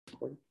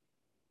recording.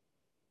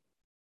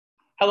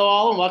 Hello,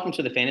 all, and welcome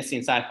to the Fantasy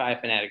and Sci-Fi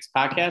Fanatics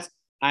podcast.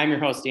 I'm your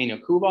host, Daniel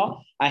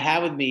Kubal. I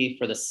have with me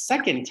for the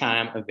second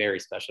time a very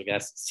special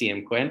guest,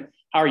 CM Quinn.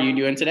 How are you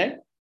doing today?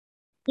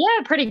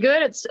 Yeah, pretty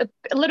good. It's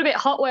a little bit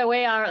hot where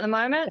we are at the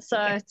moment,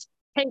 so it's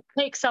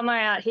peak summer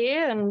out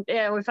here, and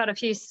yeah, we've had a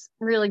few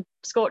really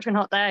scorching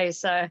hot days.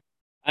 So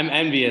I'm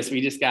envious.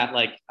 We just got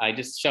I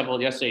just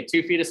shoveled yesterday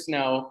 2 feet of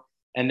snow,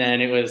 and then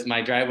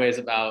my driveway is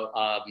about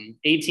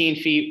 18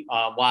 feet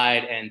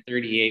wide and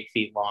 38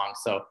 feet long.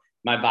 So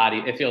my body,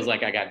 it feels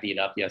like I got beat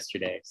up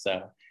yesterday.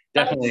 So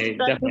definitely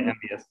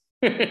envious.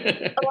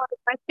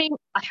 I think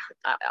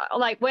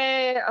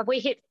where we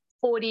hit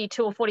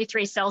 42 or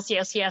 43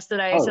 Celsius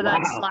yesterday. Oh, so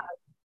that's wow.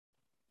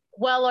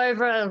 Well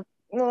over.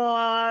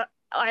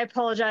 I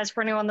apologize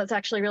for anyone that's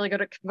actually really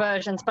good at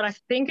conversions, but I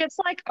think it's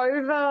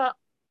over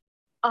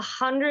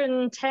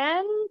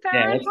 110 Fahrenheit.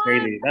 Yeah, that's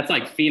crazy. That's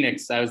like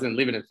Phoenix. I was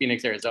living in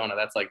Phoenix, Arizona.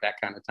 That's like that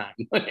kind of time,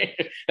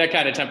 that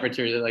kind of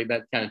temperature, like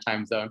that kind of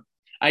time zone.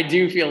 I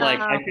do feel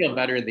I feel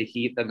better in the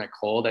heat than the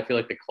cold. I feel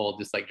like the cold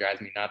just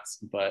drives me nuts.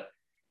 But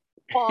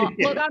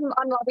look,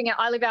 I'm loving it.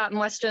 I live out in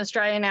Western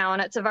Australia now,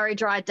 and it's a very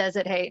dry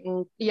desert heat.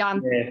 And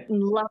I'm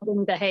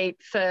loving the heat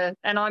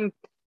and I'm,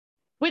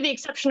 with the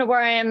exception of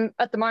where I am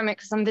at the moment,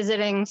 because I'm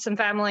visiting some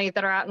family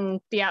that are out in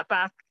the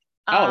outback.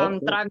 Cool.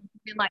 That I've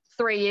been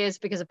 3 years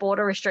because of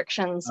border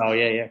restrictions. Oh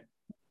yeah.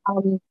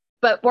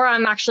 But where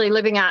I'm actually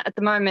living at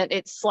the moment,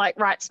 it's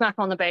right smack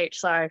on the beach.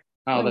 So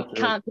that's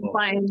can't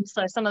complain. Cool.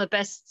 So some of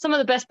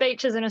the best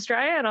beaches in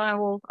Australia, and I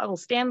will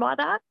stand by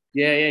that.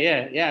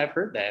 Yeah. I've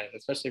heard that,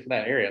 especially for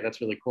that area. That's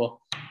really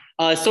cool.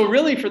 So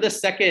really, for this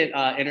second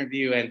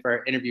interview and for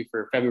our interview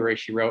for February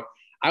She Wrote,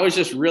 I was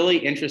just really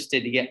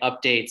interested to get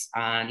updates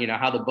on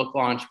how the book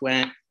launch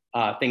went,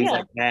 things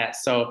like that.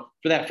 So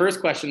for that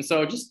first question,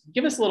 so just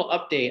give us a little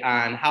update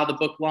on how the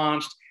book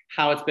launched,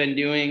 how it's been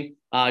doing,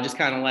 just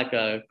kind of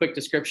a quick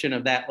description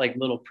of that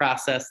little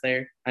process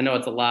there. I know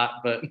it's a lot,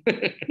 but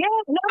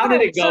how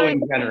did it go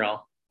in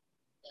general?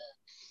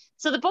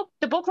 So the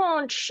book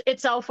launch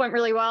itself went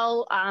really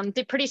well.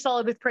 Did pretty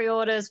solid with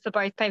pre-orders for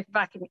both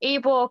paperback and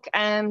ebook,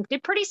 and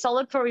did pretty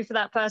solid probably for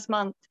that first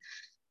month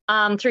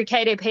through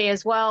KDP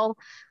as well.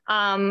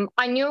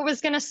 I knew it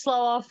was going to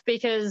slow off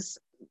because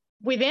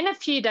within a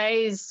few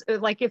days,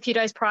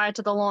 prior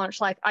to the launch,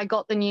 I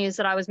got the news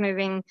that I was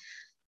moving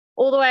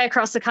all the way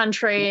across the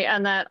country,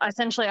 and that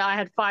essentially I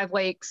had 5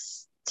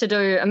 weeks to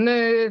do a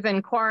move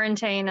and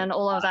quarantine and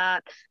all of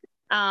that.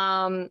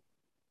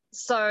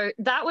 So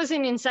that was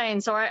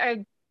insane. So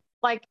I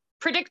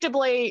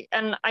predictably,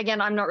 and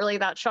again, I'm not really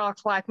that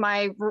shocked,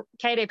 my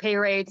KDP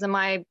reads and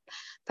my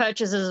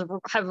purchases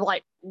have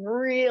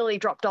really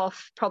dropped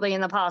off probably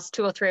in the past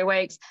 2 or 3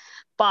 weeks.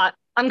 But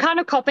I'm kind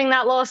of copping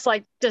that loss,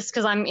 just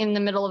because I'm in the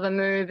middle of a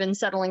move and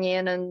settling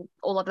in and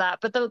all of that.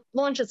 But the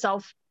launch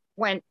itself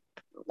went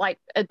a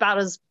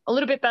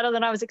little bit better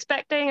than I was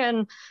expecting.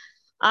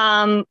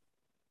 And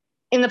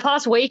in the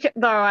past week,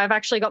 though, I've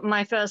actually got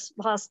my past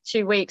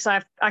 2 weeks,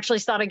 I've actually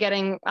started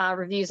getting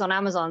reviews on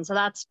Amazon. So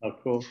that's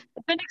cool.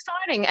 It's been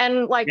exciting.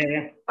 And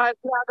I've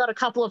got a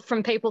couple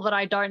from people that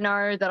I don't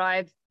know, that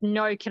I've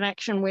no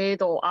connection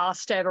with or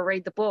asked to ever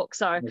read the book.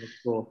 So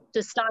cool.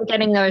 To start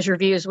getting those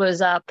reviews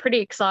was pretty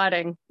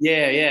exciting.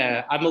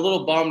 Yeah. I'm a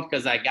little bummed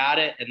because I got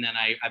it, and then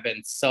I've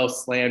been so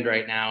slammed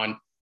right now, and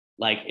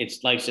it's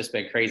just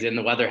been crazy, and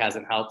the weather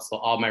hasn't helped. So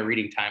all my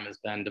reading time has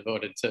been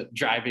devoted to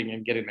driving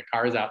and getting the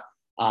cars out.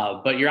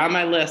 But you're on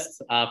my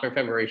list for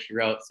February She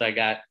Wrote. So I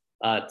got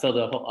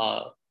Tilda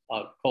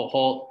Colt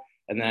Holt,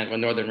 and then with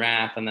Northern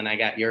Wrath, and then I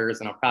got yours,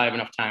 and I'll probably have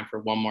enough time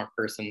for one more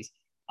person's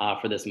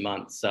for this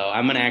month. So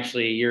I'm going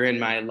to you're in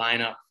my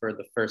lineup for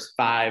the first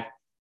 5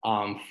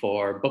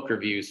 for book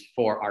reviews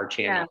for our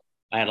channel.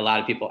 Yeah. I had a lot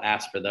of people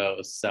ask for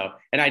those. So,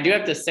 and I do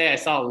have to say, I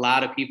saw a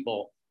lot of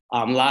people,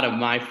 a lot of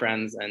my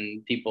friends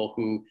and people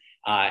who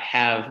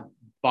have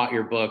bought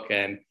your book,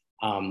 and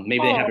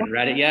maybe they haven't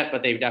read it yet,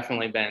 but they've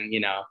definitely been,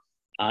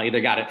 either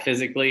got it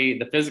physically.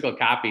 The physical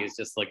copies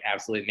just look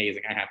absolutely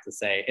amazing, I have to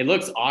say. It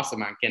looks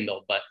awesome on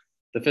Kindle, but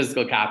the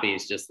physical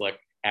copies just look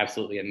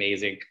absolutely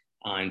amazing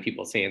in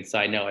people's hands. So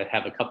I know I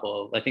have a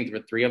couple, I think there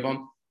were 3 of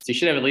them. So you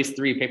should have at least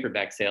 3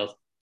 paperback sales.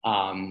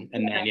 And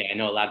then, I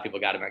know a lot of people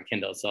got them on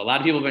Kindle. So a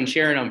lot of people have been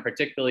sharing them,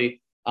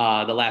 particularly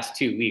the last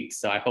 2 weeks.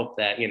 So I hope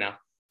that,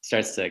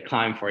 starts to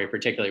climb for you,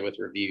 particularly with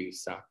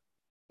reviews. So.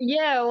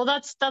 Yeah, well,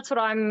 that's what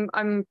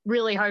I'm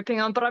really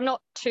hoping on, but I'm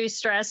not too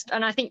stressed.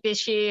 And I think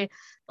this year, at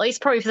least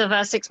probably for the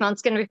first 6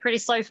 months, going to be pretty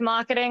slow for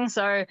marketing.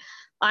 So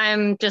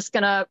I'm just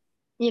going to,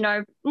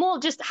 more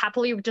just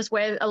happily just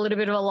wear a little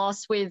bit of a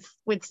loss with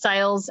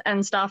sales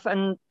and stuff.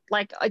 And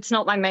it's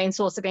not my main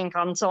source of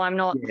income. So I'm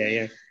not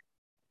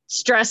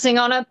stressing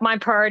on it. My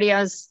priority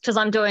is, because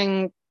I'm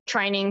doing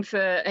training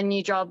for a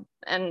new job,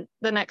 and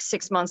the next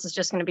 6 months is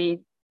just going to be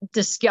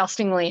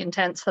disgustingly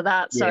intense for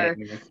that. So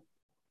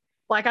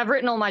I've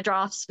written all my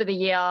drafts for the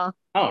year.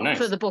 Oh, nice.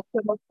 For the book,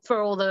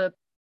 for all the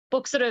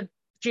books that are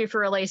due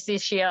for release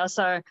this year.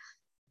 So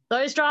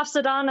those drafts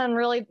are done, and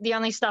really the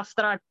only stuff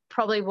that I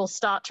probably will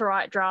start to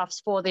write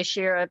drafts for this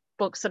year are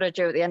books that are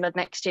due at the end of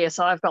next year.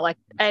 So I've got like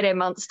 18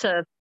 months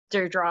to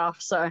do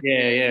drafts. So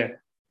Yeah.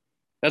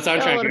 That's what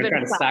I'm trying to do. I'm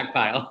trying to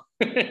stockpile.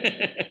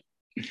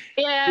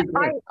 Yeah,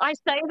 I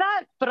say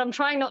that, but I'm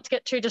trying not to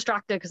get too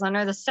distracted because I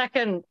know the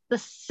second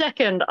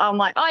I'm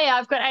like, oh yeah,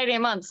 I've got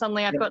 18 months.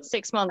 Suddenly I've got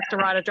 6 months to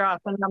write a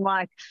draft, and I'm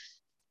like,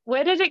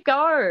 where did it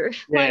go?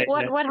 Like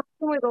what happened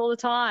with all the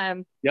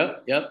time?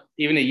 Yep.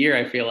 Even a year,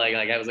 I feel like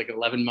I was like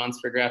 11 months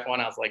for draft one.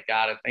 I was like,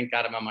 God, thank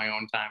God I'm on my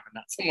own time and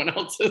not someone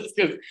else's,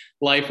 because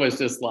life was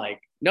just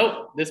like,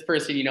 nope, this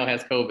person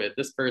has COVID.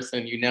 This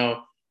person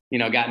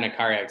got in a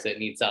car accident,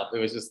 needs help. It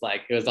was just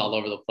like, it was all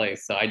over the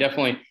place. So I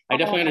definitely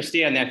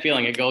understand that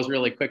feeling. It goes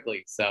really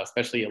quickly. So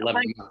especially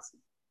 11 months.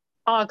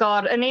 Oh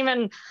God. And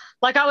even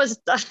like I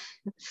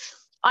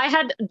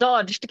had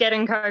dodged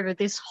getting COVID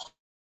this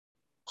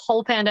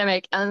whole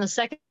pandemic. And the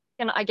second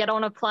I get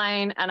on a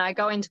plane and I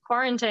go into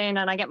quarantine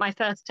and I get my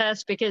first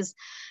test, because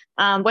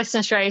Western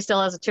Australia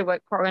still has a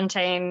 2-week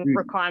quarantine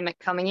requirement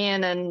coming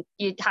in, and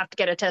you have to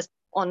get a test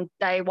on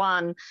day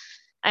one.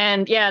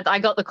 And yeah, I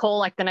got the call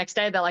like the next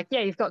day. They're like,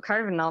 yeah, you've got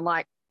COVID. And I'm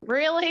like,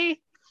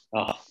 really?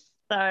 Oh.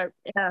 So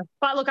yeah,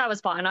 but look, I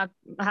was fine. I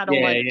had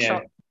all my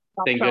shots.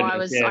 Thank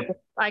goodness.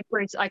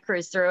 I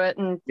cruised through it,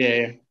 and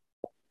yeah.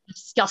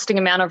 Disgusting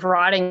amount of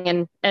writing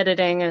and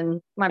editing, and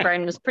my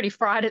brain was pretty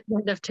fried at the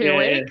end of 2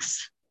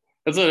 weeks.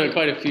 There's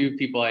quite a few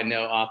people I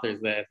know,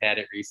 authors that have had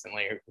it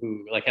recently,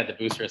 who like had the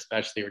booster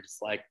especially, were just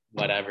like,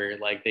 whatever,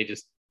 like they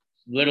just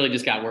literally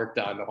just got work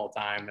done the whole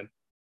time. And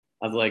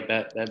I was like,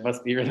 that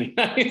must be really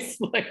nice.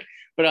 Like,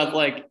 but I was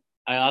like,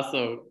 I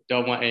also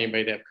don't want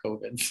anybody to have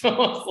COVID. So I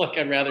was like,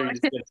 I'd rather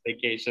just get a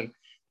vacation.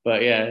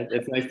 But yeah,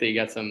 it's nice that you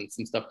got some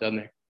stuff done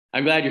there.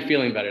 I'm glad you're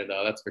feeling better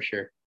though, that's for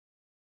sure.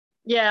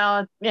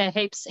 Yeah,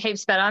 heaps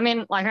better. I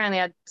mean, like I only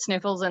had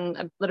sniffles and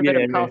a little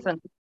bit of cough, and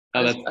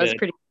I was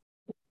pretty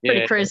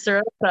cruised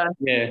through it. So.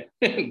 Yeah,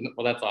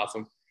 well, that's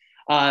awesome.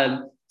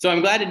 So I'm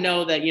glad to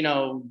know that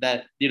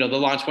the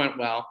launch went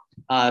well.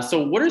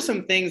 So what are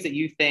some things that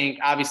you think?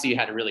 Obviously, you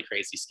had a really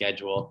crazy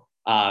schedule,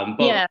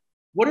 but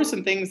what are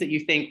some things that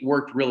you think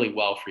worked really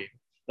well for you?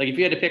 Like, if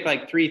you had to pick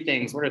like 3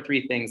 things, what are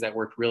 3 things that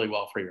worked really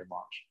well for your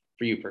launch?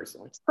 For you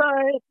personally?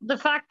 So the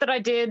fact that I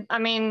did, I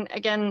mean,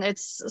 again,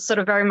 it's sort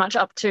of very much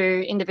up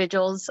to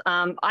individuals.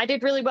 I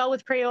did really well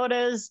with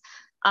pre-orders.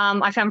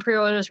 I found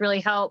pre-orders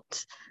really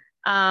helped.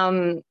 Did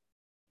a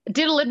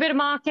little bit of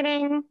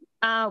marketing,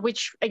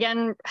 which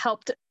again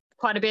helped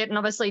quite a bit, and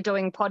obviously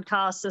doing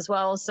podcasts as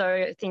well. So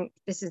I think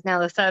this is now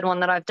the 3rd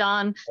one that I've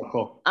done. Oh,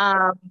 cool.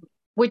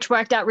 Which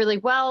worked out really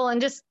well,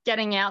 and just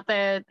getting out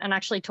there and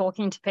actually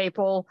talking to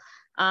people,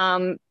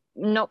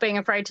 not being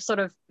afraid to sort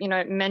of,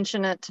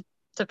 mention it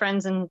to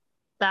friends and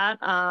that,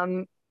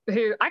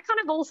 who I kind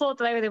of all thought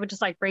that they would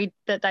just like read,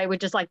 that they would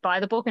just like buy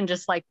the book and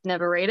just like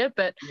never read it.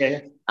 But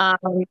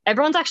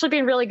everyone's actually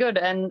been really good,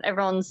 and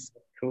everyone's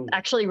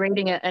actually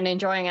reading it and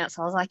enjoying it.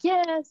 So I was like,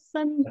 yes,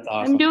 awesome.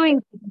 I'm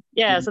doing.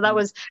 Yeah. So that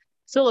was,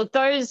 so look,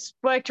 those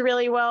worked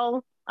really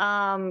well.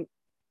 Yeah,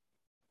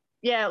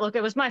 look,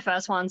 it was my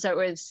first one. So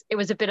it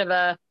was a bit of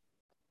a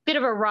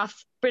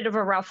rough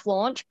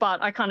launch,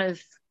 but I kind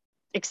of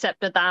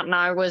accepted that, and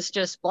I was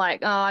just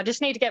like, oh, I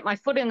just need to get my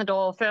foot in the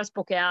door, first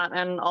book out,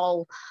 and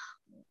I'll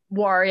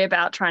worry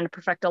about trying to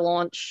perfect a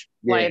launch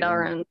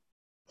later and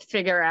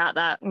figure out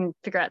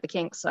the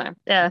kinks. So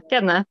yeah,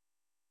 getting there.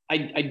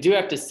 I do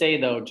have to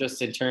say though,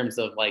 just in terms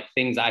of like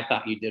things I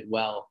thought you did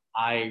well,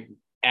 I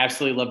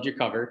absolutely loved your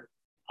cover.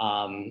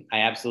 I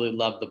absolutely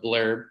loved the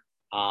blurb.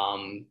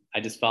 I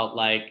just felt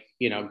like,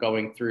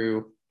 going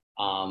through,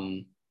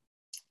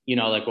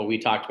 like what we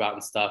talked about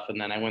and stuff. And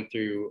then I went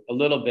through a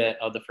little bit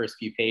of the first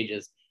few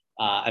pages.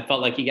 I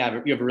felt like you have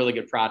a really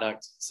good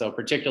product. So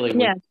particularly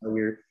when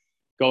you're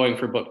going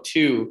for book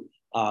 2,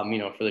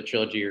 for the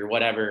trilogy or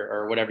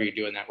whatever you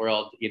do in that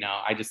world,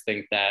 I just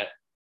think that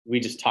we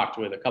just talked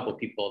with a couple of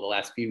people the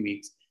last few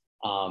weeks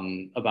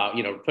about,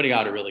 putting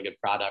out a really good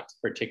product,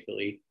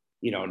 particularly,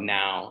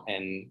 now,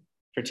 and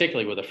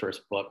particularly with the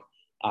first book.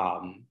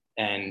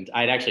 And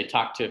I'd actually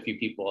talked to a few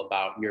people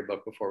about your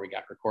book before we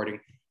got recording.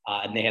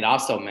 And they had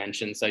also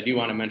mentioned, so I do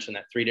want to mention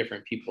that 3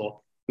 different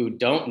people who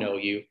don't know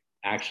you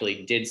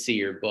actually did see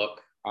your book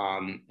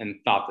and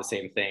thought the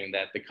same thing,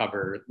 that the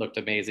cover looked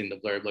amazing, the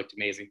blurb looked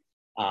amazing.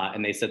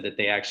 And they said that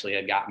they actually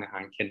had gotten it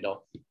on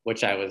Kindle,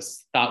 which I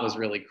thought was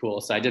really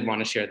cool. So I did want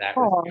to share that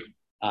with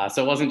you.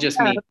 So it wasn't just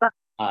me. So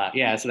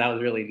that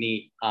was really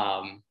neat.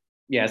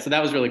 So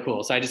that was really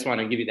cool. So I just want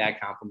to give you that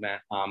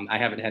compliment. I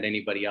haven't had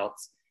anybody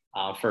else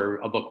for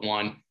a book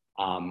 1,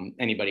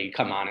 anybody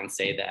come on and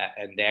say that,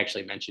 and they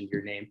actually mentioned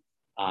your name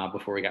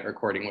before we got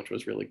recording, which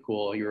was really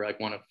cool. You were like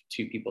one of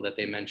 2 people that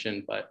they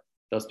mentioned, but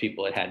those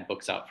people had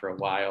books out for a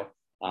while.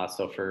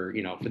 So for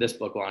this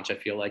book launch, I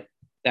feel like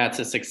that's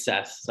a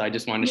success. So I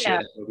just wanted to share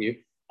that with you.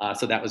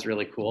 So that was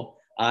really cool.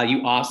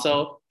 You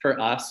also, for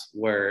us,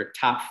 were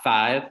top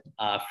 5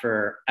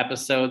 for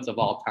episodes of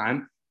all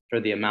time for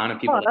the amount of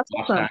people that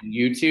watched on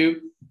YouTube,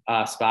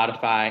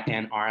 Spotify,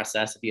 and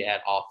RSS, if you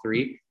add all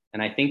 3.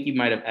 And I think you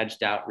might have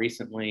edged out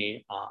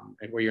recently,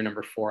 where you're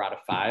number 4 out of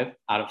 5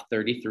 out of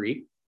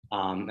 33.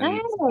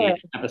 And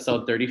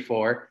episode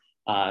 34.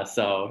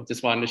 So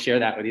just wanted to share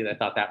that with you. I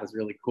thought that was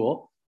really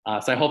cool.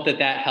 So I hope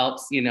that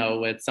helps,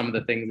 with some of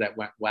the things that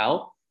went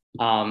well.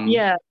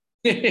 Yeah.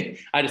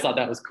 I just thought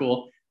that was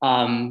cool.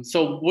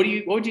 So what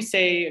would you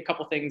say a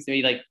couple things,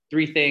 maybe like 2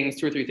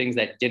 or 3 things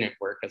that didn't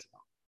work as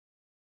well?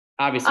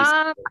 Obviously.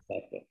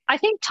 I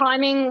think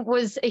timing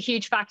was a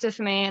huge factor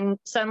for me. And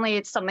certainly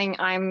it's something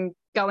I'm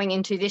going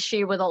into this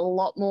year with a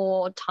lot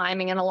more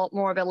timing and a lot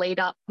more of a lead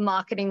up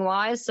marketing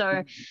wise.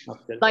 So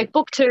like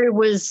book 2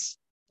 was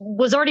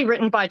already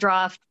written by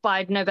draft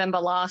by November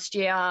last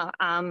year.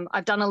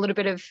 I've done a little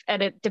bit of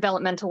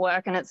developmental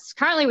work, and it's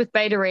currently with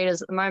beta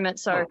readers at the moment.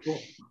 So, cool.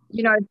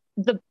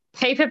 The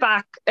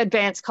paperback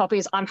advanced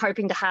copies I'm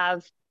hoping to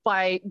have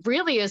by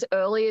really as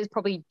early as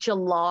probably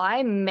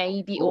July,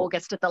 maybe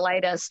August at the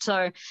latest.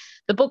 So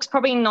the book's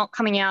probably not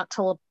coming out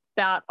till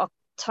about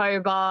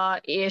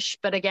October-ish,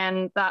 but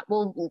again, that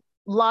will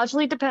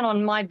largely depend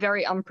on my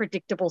very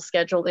unpredictable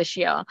schedule this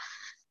year.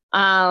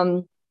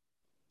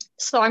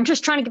 So I'm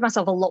just trying to give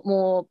myself a lot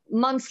more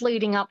months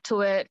leading up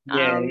to it.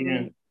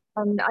 And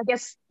I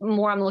guess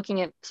more I'm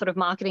looking at sort of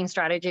marketing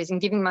strategies and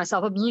giving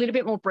myself a little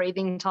bit more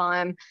breathing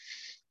time,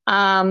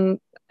 and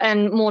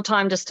more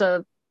time just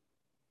to,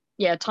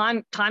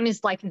 time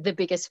is like the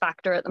biggest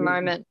factor at the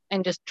moment,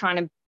 and just trying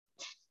to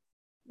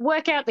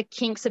work out the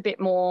kinks a bit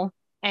more.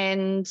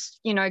 And,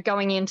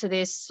 going into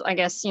this, I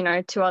guess, 2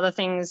 other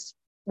things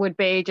would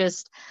be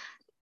just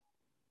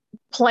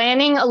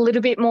planning a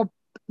little bit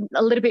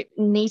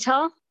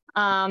neater,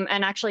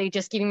 and actually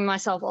just giving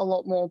myself a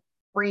lot more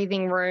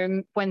breathing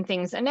room when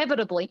things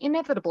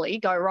inevitably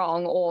go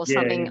wrong, or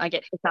something. I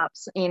get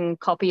hiccups in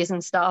copies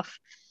and stuff.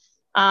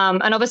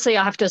 And obviously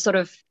I have to sort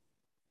of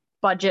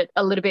budget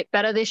a little bit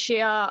better this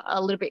year,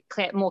 a little bit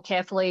more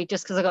carefully,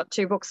 just because I got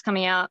 2 books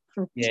coming out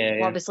from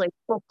obviously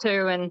book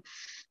 2 and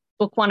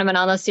book 1 of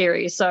another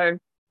series. So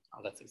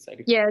that's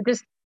exciting.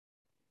 Just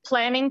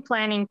planning,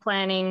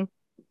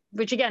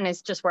 which again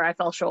is just where I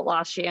fell short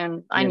last year,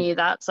 and I knew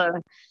that. So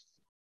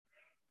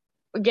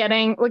we're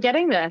getting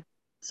there.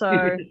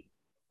 So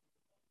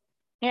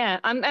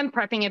I'm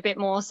prepping a bit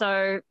more.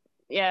 So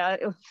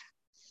it's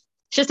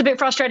just a bit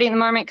frustrating at the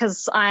moment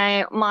because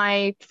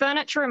my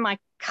furniture and my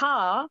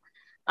car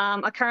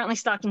are currently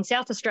stuck in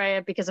South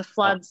Australia because of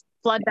flood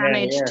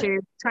damage to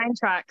train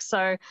tracks.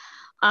 So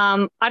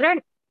I'm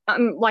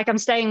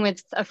staying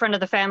with a friend of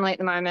the family at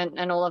the moment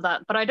and all of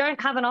that, but I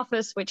don't have an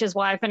office, which is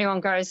why if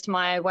anyone goes to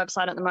my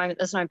website at the moment,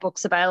 there's no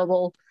books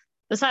available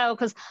for sale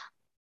because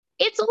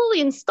it's all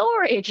in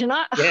storage, and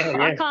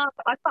I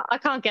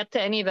can't get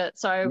to any of it.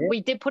 So we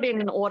did put in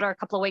an order a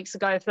couple of weeks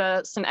ago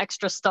for some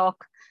extra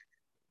stock.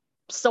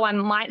 So I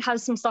might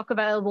have some stock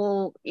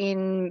available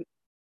in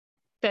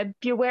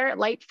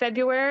late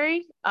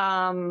February.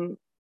 So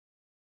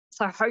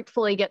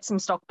hopefully get some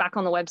stock back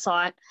on the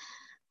website.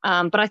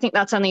 But I think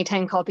that's only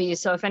 10 copies.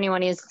 So if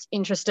anyone is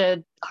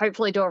interested,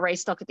 hopefully do a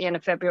restock at the end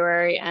of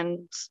February,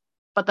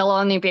 but they'll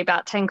only be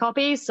about 10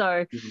 copies.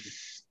 So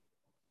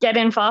get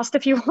in fast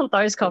if you want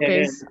those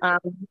copies.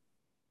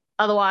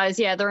 Otherwise,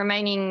 the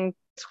remaining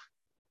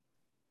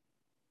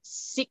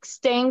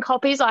 16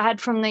 copies I had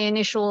from the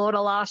initial order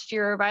last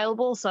year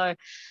available. So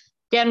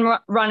again,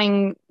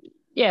 running,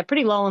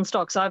 pretty low on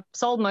stock. So I've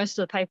sold most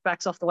of the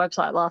paperbacks off the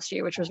website last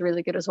year, which was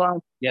really good as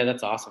well. Yeah,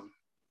 that's awesome.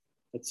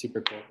 That's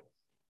super cool.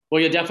 Well,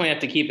 you'll definitely have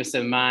to keep us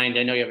in mind.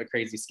 I know you have a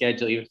crazy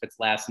schedule, even if it's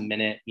last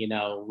minute,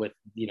 with,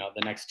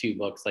 the next 2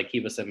 books, like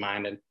keep us in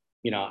mind, and,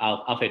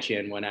 I'll fit you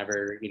in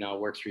whenever,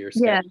 works for your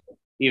schedule,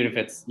 even if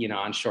it's,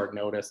 on short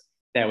notice.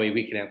 That way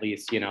we can at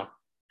least,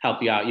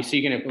 help you out. So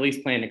you can at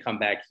least plan to come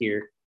back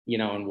here,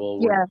 and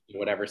we'll work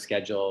whatever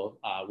schedule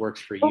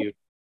works for you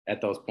at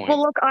those points.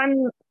 Well, look,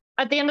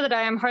 at the end of the day,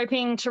 I'm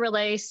hoping to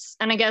release,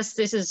 and I guess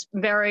this is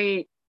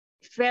very,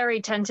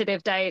 very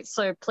tentative date,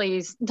 so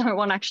please no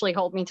one actually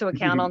hold me to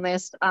account on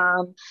this.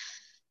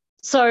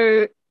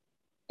 So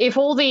if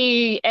all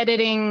the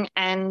editing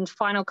and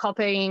final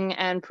copying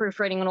and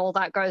proofreading and all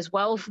that goes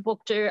well for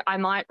book 2, I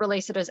might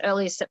release it as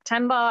early as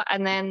September,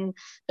 and then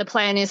the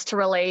plan is to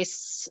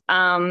release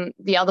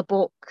the other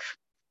book,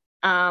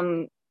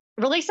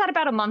 release that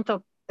about a month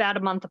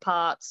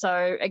apart.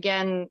 So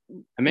again,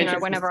 I'm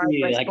interested whenever to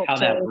see I like how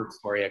that works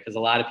for you, because a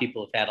lot of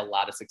people have had a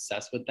lot of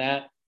success with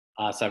that.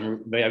 So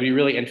I'd be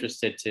really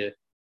interested to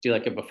do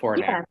like a before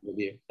and after with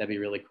you. That'd be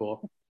really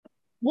cool.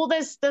 Well,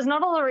 there's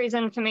not a lot of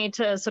reason for me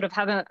to sort of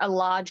have a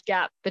large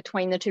gap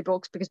between the 2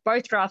 books because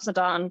both drafts are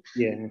done.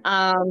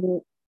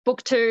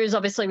 Book 2 is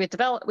obviously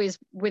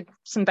with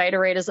some beta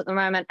readers at the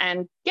moment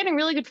and getting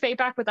really good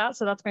feedback with that.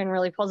 So that's been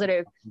really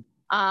positive.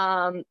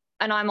 And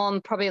I'm on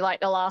probably like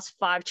the last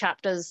 5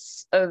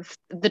 chapters of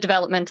the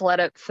developmental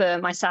edit for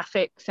my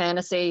Sapphic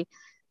fantasy.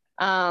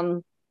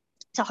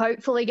 To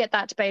hopefully get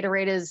that to beta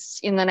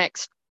readers in the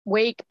next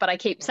week, but I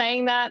keep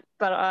saying that,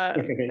 but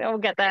I'll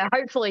get there.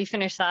 Hopefully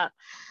finish that.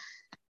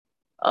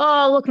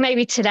 Oh, look,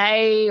 maybe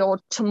today or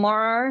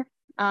tomorrow.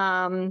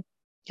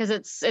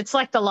 because it's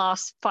like the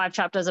last 5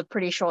 chapters are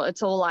pretty short.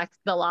 It's all like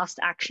the last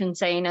action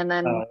scene, and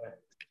then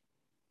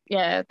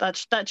yeah,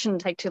 that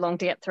shouldn't take too long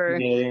to get through.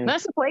 Yeah.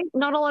 Mercifully,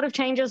 not a lot of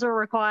changes are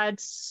required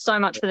so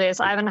much for this.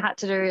 I haven't had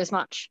to do as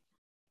much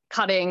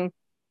cutting,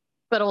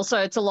 but also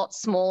it's a lot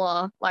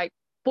smaller. Like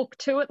book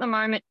 2 at the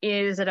moment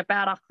is at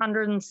about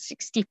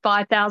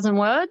 165,000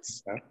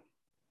 words. Okay.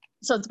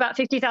 So it's about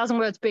 50,000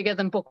 words bigger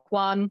than book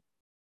 1.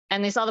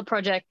 And this other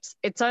project,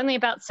 it's only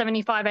about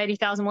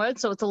 80,000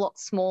 words, so it's a lot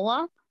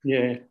smaller.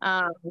 Yeah.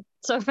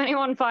 So if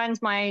anyone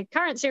finds my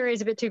current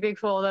series a bit too big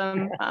for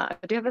them, I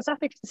do have a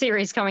Sapphic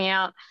series coming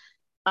out,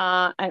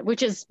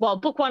 which is, well,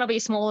 book 1 will be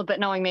smaller, but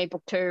knowing me,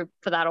 book 2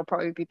 for that will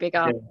probably be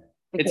bigger. Yeah.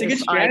 It's a good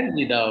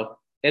strategy, though.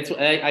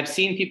 I've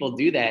seen people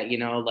do that,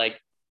 like,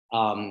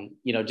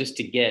 just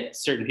to get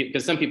certain people,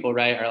 because some people,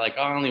 right, are like,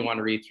 oh, I only want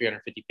to read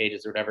 350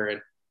 pages or whatever.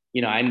 And,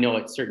 I know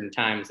at certain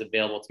times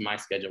available to my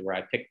schedule where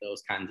I pick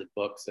those kinds of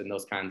books and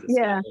those kinds of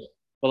stuff.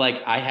 But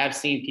like, I have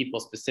seen people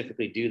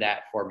specifically do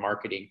that for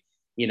marketing,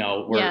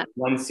 where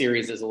one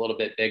series is a little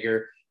bit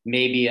bigger,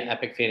 maybe an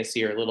epic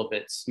fantasy or a little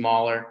bit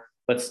smaller,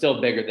 but still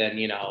bigger than,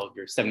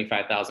 your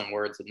 75,000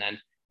 words. And then,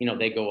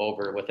 they go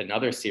over with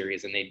another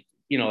series and they,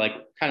 like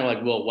kind of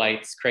like Will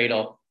White's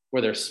Cradle,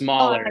 where they're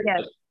smaller,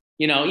 but,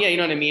 you know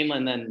what I mean?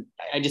 And then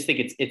I just think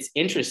it's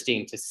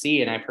interesting to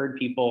see. And I've heard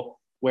people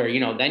where,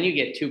 then you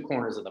get 2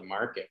 corners of the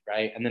market,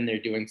 right? And then they're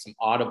doing some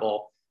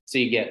Audible. So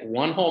you get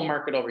one whole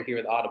market over here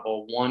with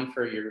Audible, one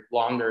for your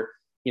longer,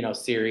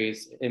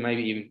 series. It might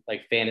be even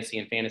like fantasy,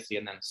 and then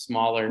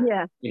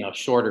smaller,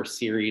 shorter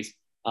series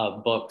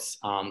of books.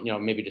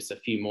 Maybe just a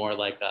few more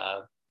like,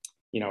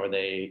 where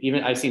they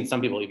even, I've seen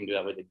some people even do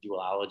that with the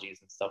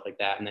duologies and stuff like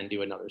that, and then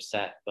do another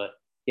set. But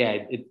yeah,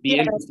 it'd be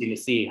interesting to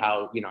see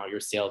how,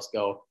 your sales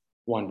go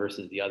one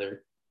versus the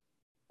other.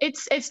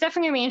 It's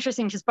definitely gonna be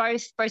interesting because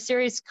both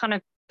series kind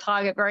of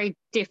target very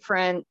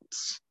different.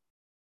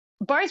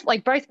 Both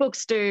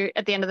books do,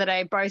 at the end of the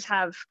day, both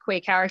have queer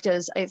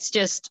characters. It's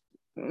just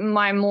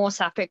my more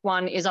Sapphic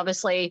one is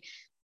obviously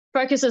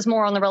focuses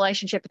more on the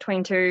relationship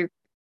between two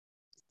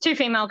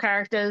female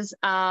characters.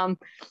 And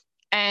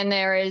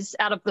there is,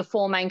 out of the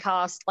 4 main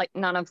cast, like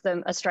none of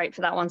them are straight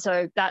for that one.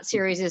 So that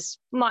series is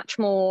much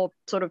more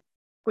sort of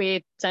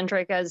queer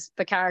centric as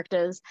for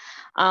characters.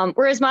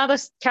 Whereas my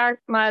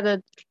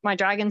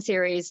Dragon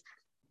series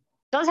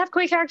does have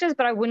queer characters,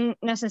 but I wouldn't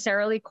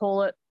necessarily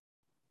call it,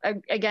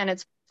 again,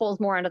 it falls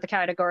more under the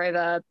category of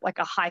a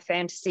high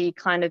fantasy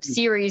kind of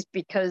series,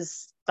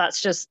 because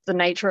that's just the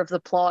nature of the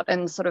plot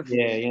and sort of how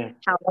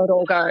it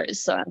all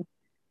goes. So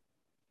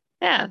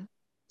yeah,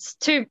 it's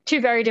two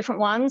very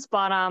different ones,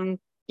 but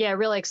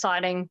really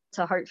exciting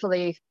to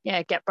hopefully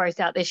get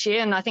both out this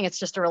year. And I think it's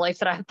just a relief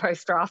that I have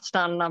both drafts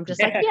done, and I'm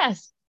just like,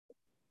 yes.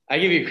 I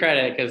give you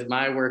credit because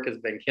my work has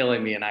been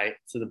killing me, and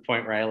to the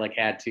point where I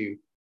had to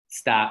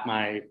stop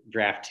my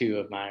draft 2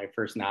 of my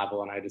first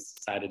novel, and I just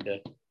decided to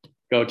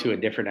go to a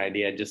different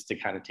idea just to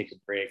kind of take a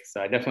break.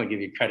 So I definitely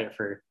give you credit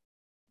for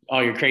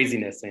all your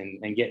craziness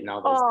and getting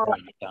all those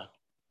done.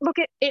 Look,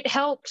 it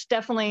helped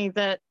definitely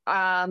that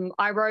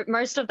I wrote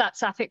most of that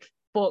Sapphic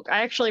book.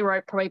 I actually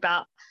wrote probably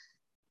about,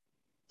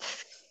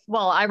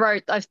 I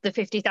wrote the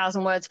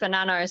 50,000 words for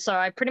Nano, so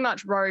I pretty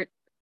much wrote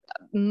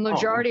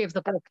majority of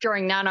the book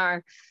during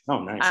Nano.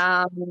 Oh,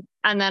 nice.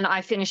 And then I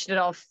finished it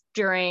off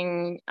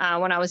during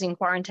when I was in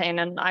quarantine,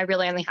 and I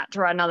really only had to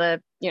write another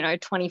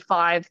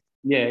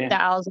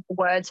 25,000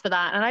 words for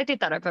that, and I did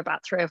that over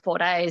about 3 or 4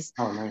 days.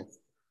 Oh, nice.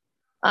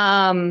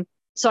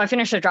 So I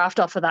finished a draft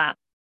off of that,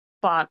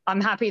 but I'm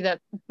happy that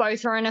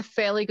both are in a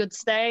fairly good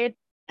state,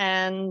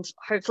 and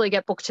hopefully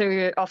get book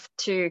 2 off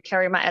to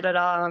Kerry, my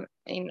editor,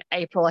 in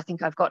April. I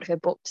think I've got her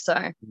booked, so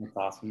that's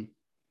awesome.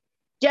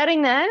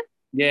 Getting there.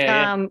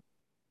 Yeah.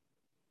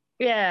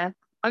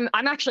 I'm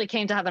actually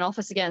keen to have an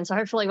office again. So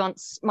hopefully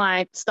once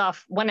my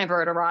stuff,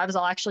 whenever it arrives,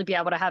 I'll actually be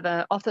able to have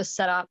an office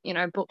set up,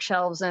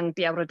 bookshelves, and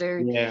be able to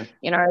do,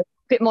 a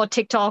bit more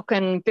TikTok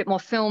and a bit more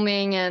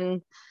filming and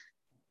a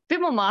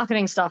bit more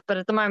marketing stuff. But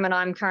at the moment,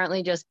 I'm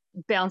currently just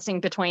bouncing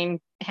between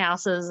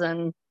houses,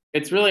 and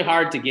it's really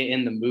hard to get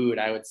in the mood,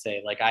 I would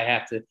say. Like, I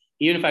have to,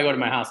 even if I go to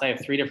my house, I have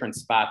 3 different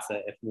spots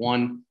that if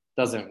one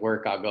doesn't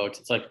work, I'll go to.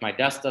 It's like if my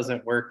desk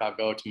doesn't work, I'll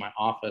go to my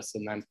office,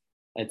 and then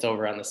it's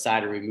over on the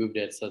side. I moved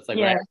it. So it's like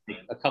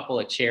a couple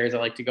of chairs I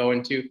like to go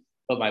into,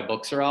 but my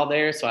books are all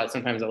there. So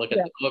sometimes I look at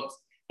the books,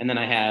 and then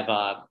I have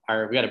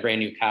we got a brand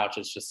new couch.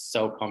 It's just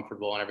so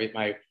comfortable, and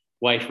my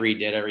wife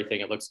redid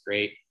everything. It looks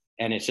great.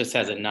 And it just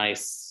has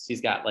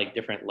she's got like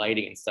different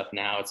lighting and stuff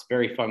now. It's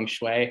very feng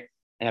shui,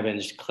 and I've been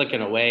just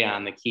clicking away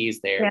on the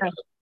keys there. Yeah.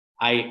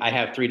 I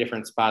have 3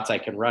 different spots I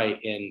can write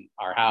in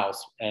our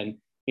house. And,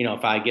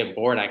 if I get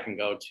bored, I can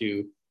go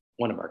to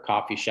one of our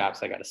coffee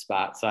shops. I got a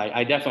spot. So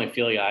I definitely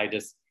feel you.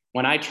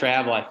 When I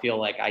travel, I feel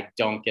like I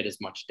don't get as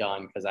much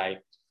done because I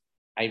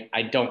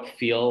don't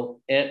feel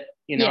it,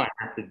 I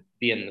have to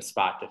be in the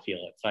spot to feel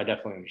it. So I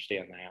definitely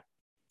understand that.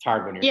 It's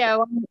hard when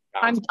you're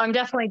I'm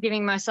definitely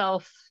giving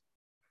myself,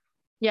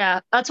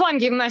 that's why I'm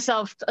giving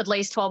myself at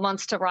least 12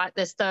 months to write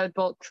this 3rd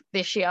book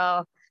this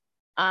year.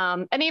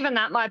 And even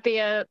that might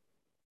be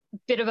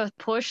bit of a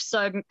push.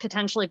 So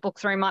potentially book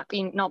 3 might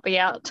not be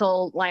out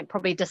till like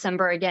probably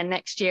December again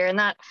next year. And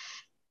that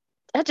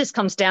just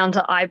comes down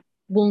to I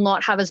will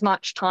not have as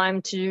much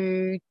time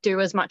to do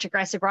as much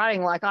aggressive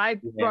writing. Like I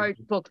wrote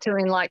book 2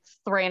 in like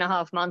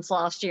 3.5 months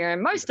last year.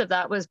 And most of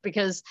that was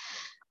because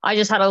I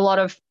just had a lot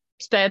of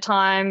spare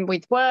time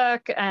with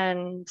work,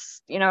 and,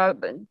 you know,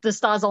 the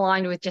stars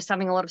aligned with just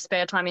having a lot of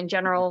spare time in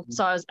general.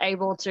 So I was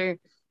able to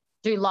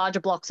do larger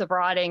blocks of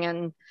writing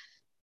and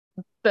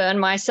burn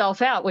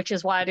myself out, which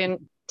is why I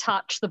didn't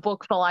touch the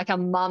book for like a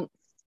month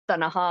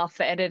and a half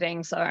for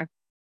editing. So I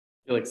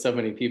feel like so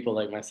many people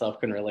like myself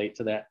can relate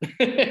to that.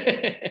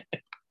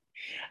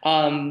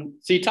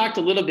 So you talked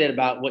a little bit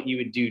about what you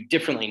would do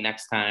differently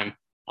next time,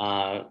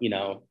 you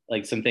know,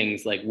 like some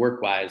things like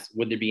work-wise.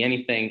 Would there be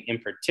anything in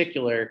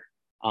particular,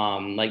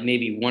 like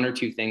maybe 1 or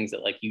 2 things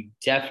that like you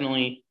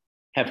definitely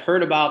have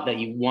heard about that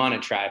you want to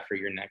try for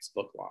your next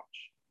book launch?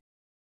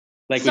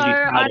 Like, would you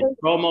try to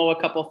promo a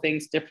couple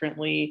things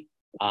differently?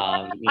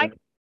 I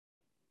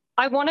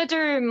want to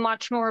do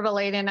much more of a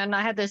lead in, and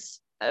I had this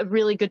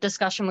really good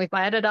discussion with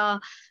my editor,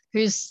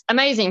 who's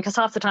amazing, because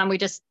half the time we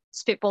just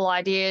spitball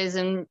ideas,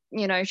 and,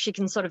 you know,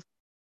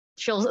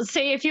 she'll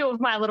see a few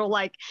of my little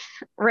like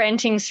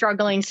ranting,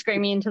 struggling,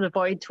 screaming into the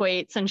void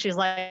tweets, and she's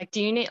like,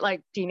 do you need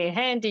a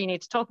hand? Do you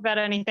need to talk about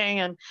anything?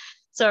 And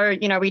so,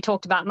 you know, we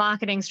talked about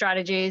marketing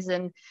strategies,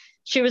 and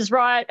she was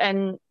right.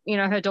 And, you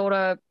know, her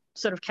daughter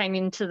sort of came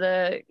into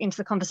the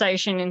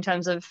conversation in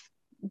terms of,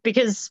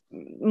 because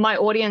my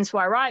audience who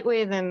I write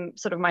with and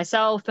sort of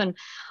myself and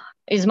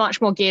is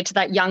much more geared to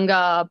that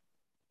younger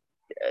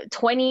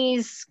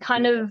 20s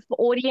kind of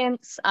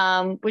audience,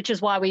 which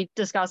is why we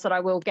discussed that I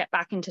will get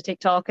back into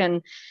TikTok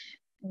and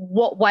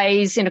what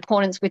ways in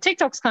accordance with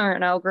TikTok's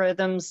current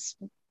algorithms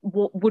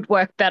would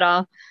work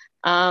better.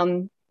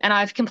 And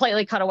I've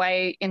completely cut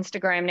away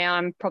Instagram now.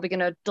 I'm probably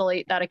going to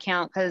delete that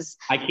account because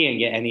I can't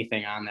get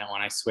anything on that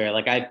one, I swear.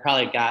 Like I've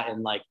probably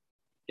gotten like,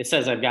 it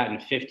says I've gotten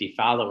 50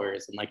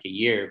 followers in like a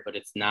year, but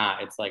it's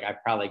not. It's like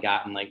I've probably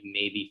gotten like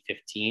maybe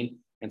 15. And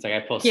it's like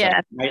I post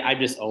I'm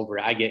just over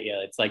it. I get you.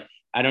 It's like,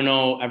 I don't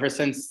know, ever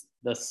since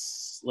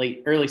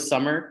the early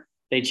summer,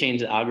 they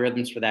changed the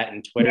algorithms for that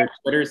in Twitter. Yeah.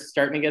 Twitter's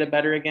starting to get it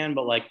better again,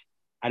 but like,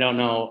 I don't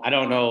know.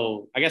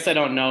 I guess I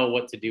don't know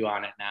what to do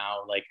on it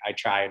now. Like I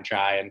try and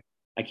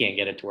I can't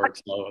get it to work.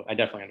 So I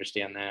definitely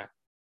understand that.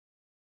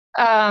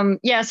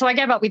 So I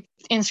gave up with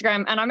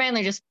Instagram, and I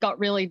mainly just got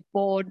really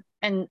bored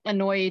and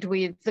annoyed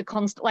with the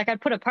constant, like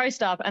I'd put a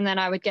post up and then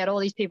I would get all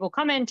these people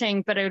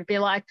commenting, but it would be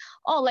like,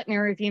 oh, let me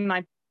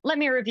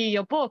review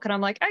your book. And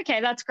I'm like, okay,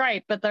 that's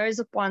great. But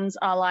those ones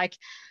are like,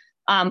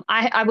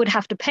 I would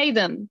have to pay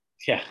them.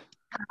 Yeah.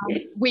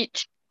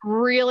 Which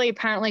really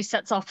apparently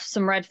sets off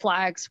some red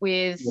flags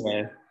with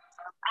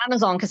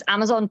Amazon, because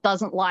Amazon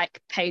doesn't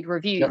like paid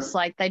reviews. Yep.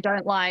 Like they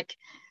don't like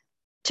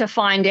to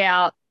find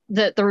out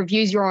that the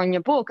reviews you're on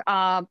your book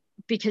are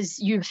because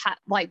you have,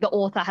 like, the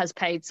author has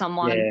paid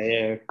someone.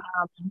 Yeah.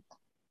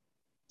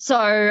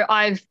 So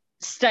I've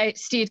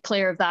steered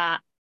clear of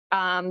that.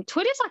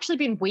 Twitter's actually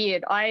been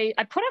weird. I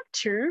put up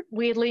 2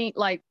 weirdly,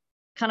 like,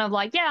 kind of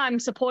like, yeah, I'm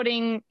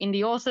supporting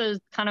indie authors,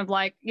 kind of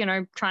like, you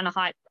know, trying to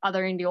hype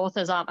other indie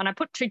authors up. And I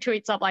put 2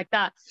 tweets up like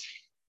that.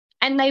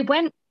 And they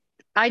went,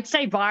 I'd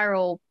say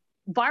viral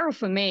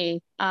for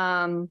me.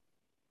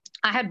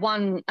 I had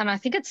one, and I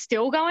think it's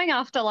still going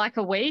after like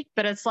a week,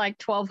 but it's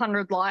like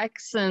 1,200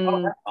 likes.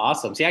 And that's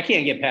awesome. See, I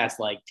can't get past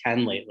like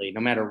 10 lately.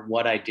 No matter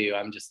what I do,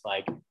 I'm just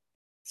like,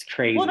 it's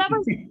crazy. Well, that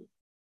was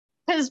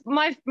because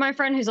my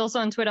friend who's also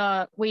on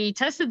Twitter, we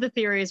tested the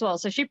theory as well.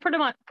 So she pretty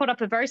much put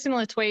up a very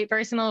similar tweet,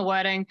 very similar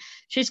wording.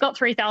 She's got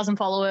 3,000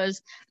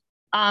 followers,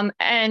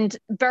 and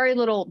very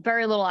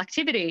little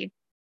activity.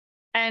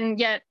 And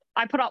yet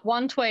I put up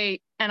one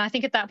tweet, and I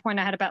think at that point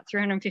I had about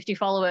 350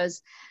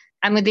 followers.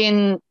 And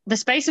within the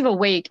space of a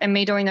week and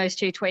me doing those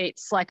 2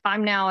 tweets, like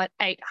I'm now at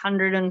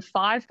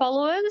 805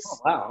 followers. Oh,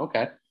 wow.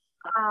 Okay.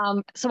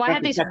 So I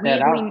had this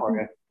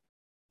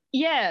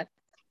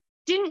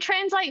didn't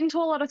translate into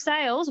a lot of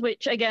sales,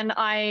 which again,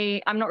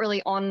 I'm not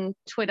really on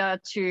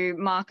Twitter to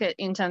market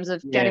in terms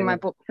of getting my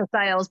book for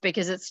sales,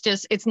 because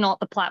it's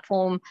not the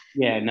platform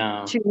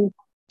to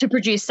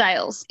produce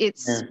sales.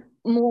 It's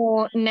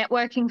more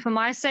networking for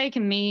my sake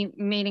and me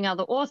meeting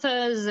other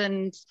authors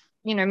and,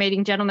 you know,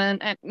 meeting gentlemen,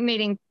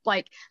 meeting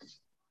like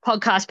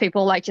podcast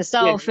people like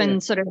yourself,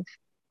 and sort of.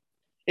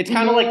 It's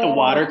kind of like the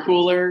water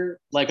cooler,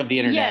 like of the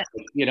internet,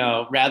 you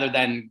know, rather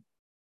than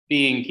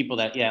being people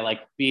that,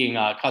 like being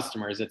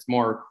customers. It's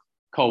more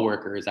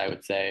coworkers, I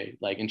would say,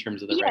 like in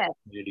terms of the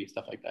community,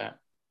 stuff like that.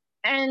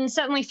 And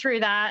certainly through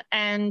that,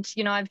 and,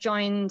 you know, I've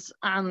joined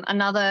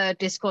another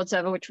Discord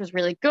server, which was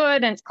really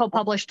good, and it's called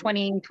Publish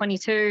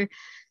 2022.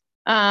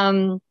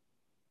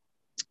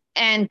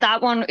 And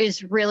that one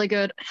is really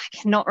good. I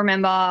cannot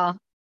remember.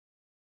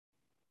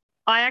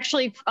 I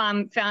actually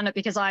found it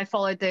because I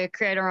followed the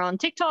creator on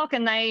TikTok,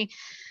 and they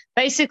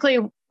basically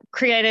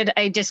created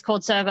a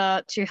Discord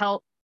server to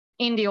help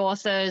indie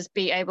authors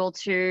be able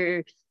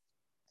to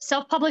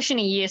self-publish in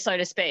a year, so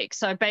to speak.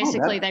 So Oh,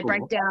 basically that's they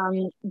break cool.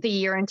 down the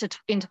year into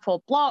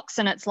 4 blocks,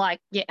 and it's like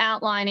you're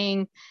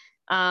outlining,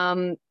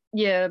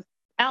 you're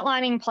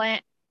outlining,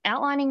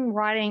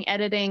 writing,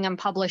 editing, and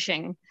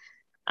publishing.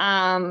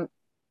 And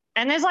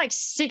there's like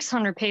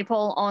 600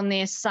 people on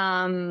this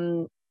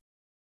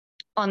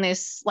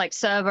like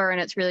server,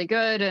 and it's really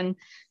good, and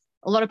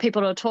a lot of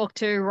people to talk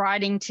to,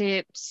 writing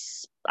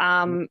tips.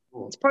 Cool.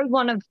 It's probably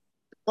one of,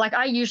 like,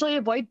 I usually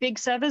avoid big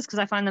servers because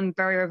I find them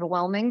very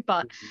overwhelming,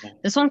 but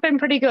this one's been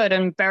pretty good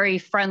and very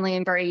friendly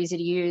and very easy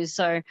to use.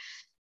 So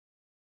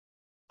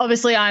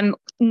obviously I'm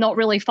not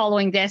really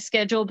following their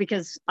schedule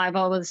because I've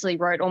obviously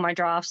wrote all my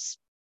drafts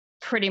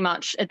pretty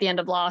much at the end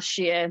of last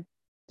year.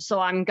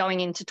 So I'm going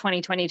into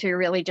 2022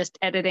 really just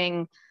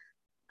editing,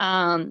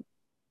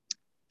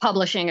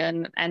 publishing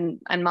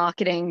and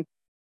marketing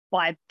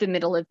by the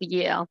middle of the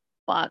year.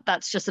 But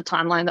that's just a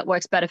timeline that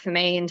works better for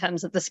me in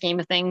terms of the scheme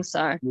of things.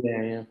 So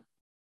Yeah.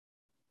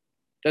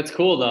 That's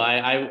cool though.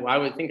 I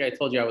would think I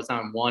told you I was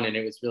on one, and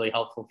it was really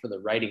helpful for the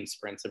writing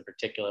sprints in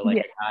particular. Like,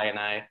 yeah. a guy and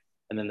I,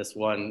 and then this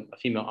one, a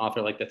female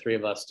author, like the three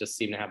of us just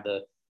seem to have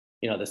the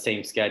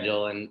same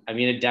schedule. And I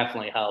mean, it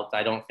definitely helped.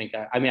 I don't think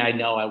I mean, I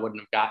know I wouldn't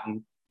have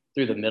gotten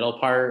through the middle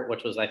part,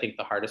 which was, I think,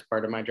 the hardest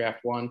part of my draft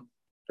one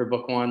for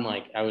book one.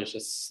 Like, I was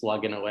just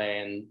slugging away,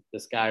 and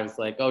this guy was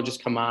like, "Oh,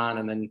 just come on."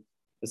 And then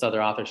this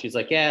other author, she's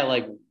like, "Yeah,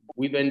 like,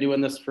 we've been doing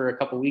this for a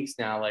couple weeks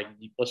now. Like,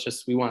 we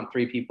want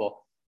 3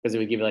 people." Because it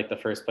would give you like the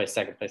first place,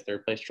 second place,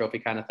 third place trophy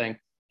kind of thing.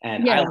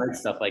 And I like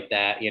stuff like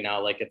that,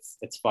 like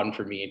it's fun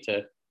for me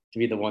to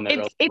be the one that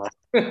wrote them up.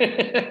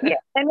 Yeah,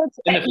 and it's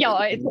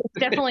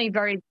definitely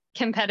very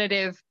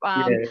competitive.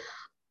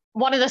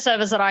 One of the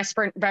servers that I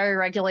sprint very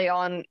regularly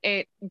on,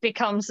 it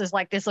becomes this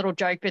little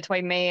joke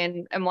between me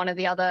and one of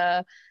the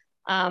other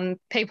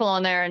people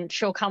on there, and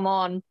she'll come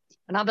on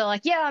and I'll be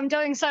like, "Yeah, I'm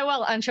doing so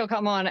well," and she'll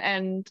come on,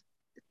 and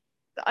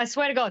I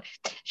swear to God,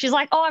 she's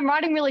like, "Oh, I'm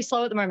writing really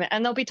slow at the moment."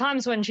 And there'll be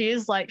times when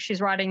she's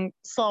writing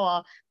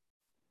slower.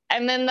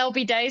 And then there'll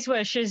be days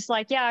where she's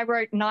like, "Yeah, I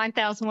wrote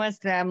 9,000 words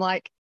today." I'm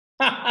like,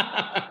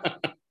 I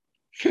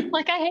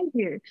hate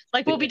you.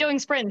 Like, we'll be doing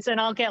sprints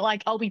and I'll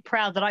be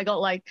proud that I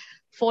got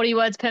 40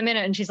 words per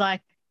minute. And she's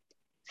like,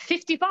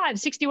 55,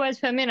 60 words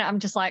per minute. I'm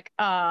just like,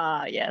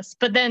 yes.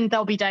 But then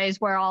there'll be days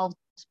where I'll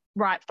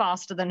write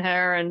faster than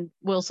her and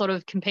we'll sort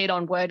of compete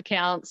on word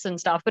counts and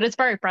stuff. But it's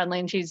very friendly,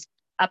 and she's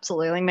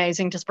absolutely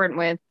amazing to sprint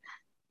with.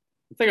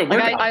 It's like a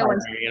workout partner,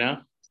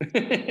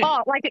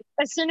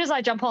 As soon as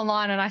I jump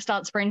online and I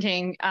start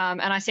sprinting,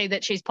 and I see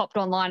that she's popped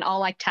online,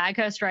 I'll tag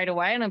her straight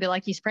away and I'll be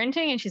like, "You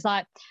sprinting?" And she's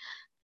like,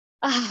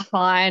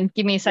 "Fine,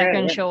 give me a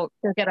second." Yeah. She'll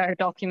get her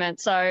document.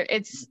 So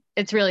it's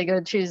really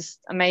good. She's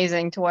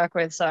amazing to work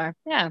with. So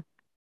yeah.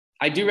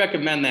 I do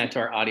recommend that to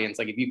our audience.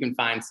 Like, if you can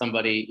find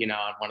somebody,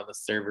 on one of the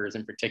servers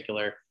in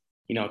particular,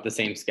 with the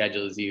same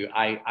schedule as you.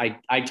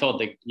 I told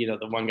the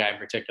one guy in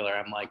particular,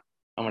 I'm like,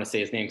 I want to say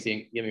his name, so he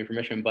didn't give me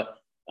permission, but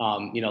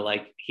I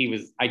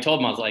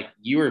told him, I was like,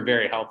 "You were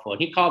very helpful." And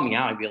he called me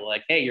out. I'd be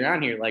like, "Hey, you're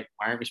on here. Like,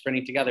 why aren't we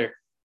sprinting together?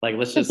 Like,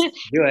 let's just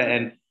do it."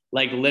 And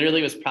literally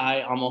it was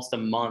probably almost a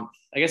month.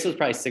 I guess it was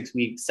probably 6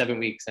 weeks, 7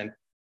 weeks. And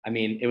I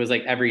mean, it was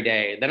like every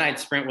day. Then I'd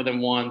sprint with him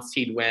once,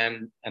 he'd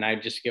win, and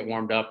I'd just get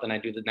warmed up. Then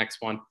I'd do the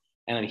next one.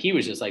 And then he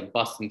was just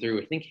busting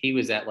through. I think he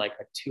was at a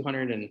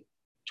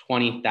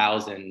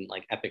 220,000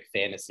 epic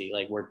fantasy,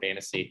 word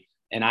fantasy.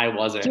 And I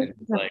wasn't. And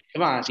he's like,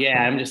 "Come on."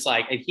 Yeah. I'm just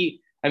like, and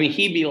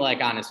he'd be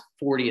on his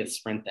 40th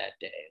sprint that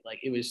day.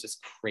 It was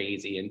just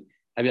crazy. And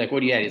I'd be like,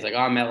 "What are you at?" He's like, "Oh,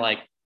 I'm at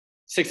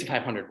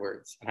 6,500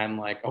 words." And I'm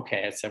like,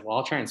 "Okay." I said, "Well,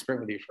 I'll try and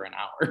sprint with you for an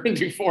hour and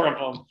do 4 of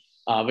them."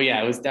 But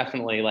yeah, it was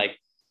definitely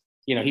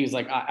he was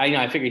like,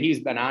 I figured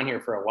he's been on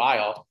here for a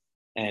while.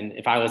 And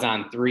if I was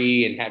on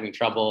 3 and having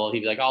trouble,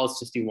 he'd be like, "Oh, let's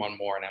just do 1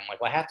 more." And I'm like,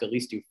 "Well, I have to at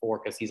least do 4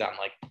 because he's on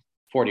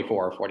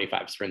 44 or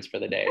 45 sprints for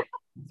the day."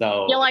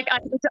 So you're like, I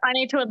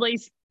need to at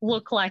least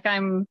look like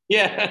I'm.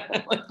 Yeah.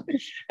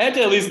 I had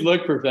to at least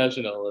look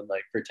professional and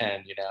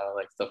pretend,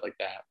 stuff like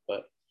that.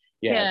 But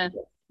yeah.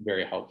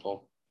 Very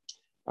helpful.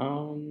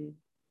 Oh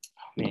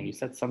man, you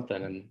said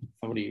something and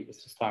somebody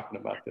was just talking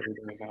about the other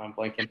day. I'm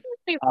blanking.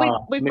 We've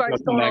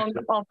both gone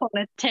off on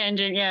a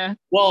tangent, yeah.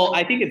 Well,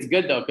 I think it's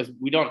good though, because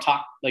we don't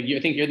talk I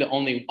think you're the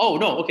only. Oh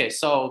no, okay.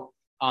 So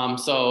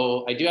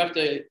I do have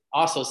to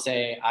also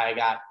say I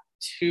got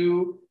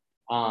 2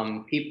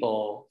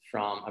 people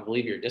from, I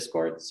believe, your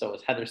Discord. So it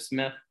was Heather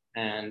Smith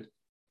and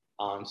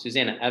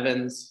Susanna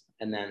Evans,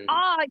 and then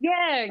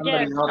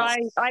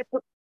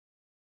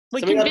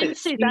we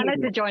convinced Susanna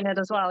to join it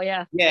as well.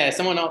 Yeah,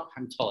 someone else.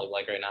 I'm totally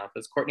right now. If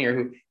it's Courtney or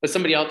who, but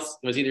somebody else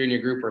was either in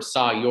your group or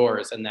saw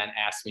yours and then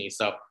asked me.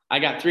 So I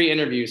got 3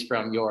 interviews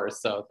from yours.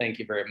 So thank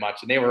you very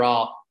much. And they were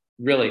all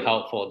really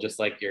helpful, just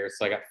like yours.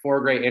 So I got 4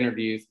 great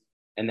interviews,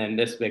 and then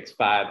this makes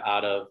 5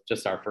 out of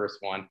just our first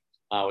one.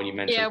 When you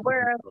mentioned,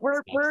 we're a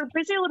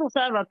busy little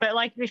server, but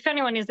if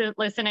anyone is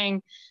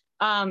listening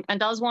and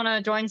does want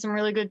to join some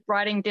really good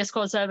writing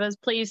Discord servers,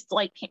 please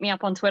hit me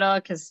up on Twitter,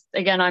 because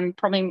again, I'm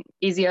probably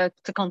easier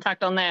to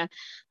contact on there.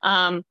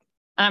 I'm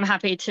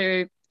happy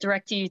to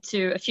direct you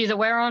to a few that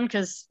we're on,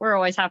 because we're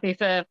always happy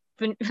for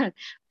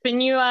for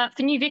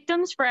new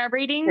victims for our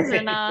readings,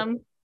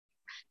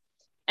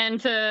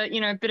 and for,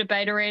 you know, a bit of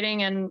beta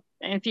reading. And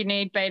if you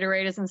need beta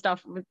readers and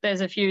stuff,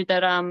 there's a few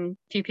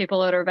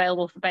people that are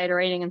available for beta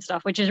reading and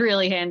stuff, which is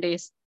really handy,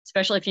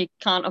 especially if you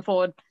can't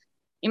afford.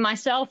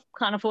 Myself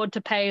can't afford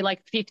to pay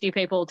like 50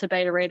 people to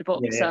beta read a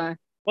book. Yeah. So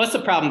what's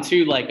the problem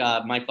too? Like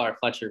Michael R.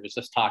 Fletcher was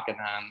just talking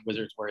on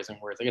Wizards, Warriors, and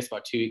Words, I guess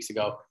about 2 weeks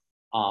ago.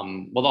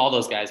 Well, all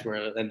those guys were,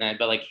 and then,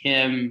 but like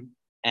him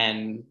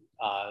and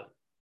I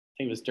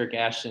think it was Dirk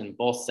Ashton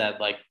both said,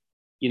 like,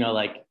 you know,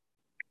 like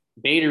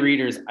beta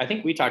readers, I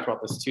think we talked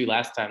about this too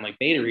last time, like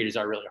beta readers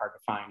are really hard to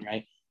find,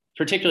 right?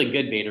 Particularly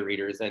good beta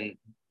readers, and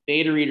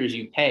beta readers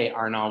you pay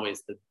aren't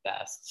always the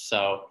best.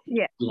 So,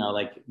 yeah, you know,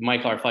 like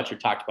Michael R. Fletcher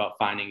talked about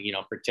finding, you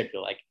know,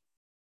 particular like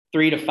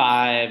 3 to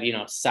 5, you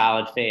know,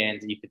 solid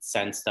fans that you could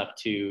send stuff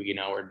to, you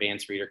know, or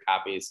advanced reader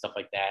copies, stuff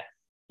like that,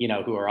 you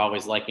know, who are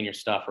always liking your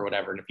stuff or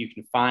whatever. And if you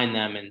can find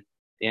them and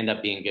they end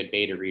up being good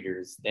beta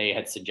readers, they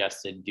had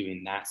suggested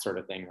doing that sort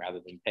of thing rather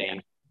than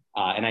paying.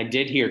 And I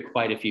did hear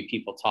quite a few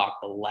people talk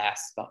the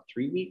last about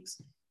 3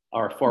 weeks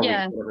or 4 weeks,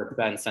 whatever it's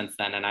been since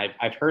then. And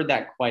I've heard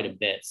that quite a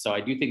bit. So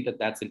I do think that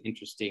that's an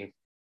interesting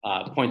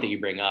point that you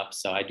bring up.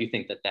 So I do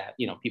think that,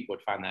 you know, people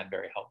would find that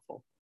very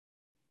helpful.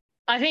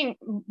 I think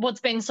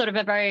what's been sort of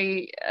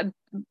a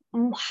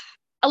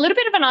little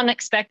bit of an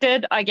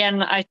unexpected,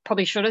 again, I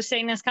probably should have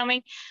seen this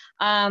coming.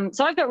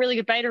 So I've got really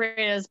good beta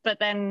readers, but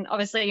then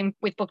obviously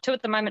with book 2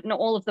 at the moment, not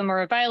all of them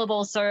are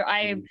available. So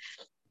I'm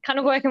kind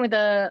of working with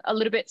a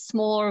little bit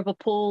smaller of a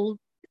pool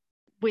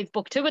with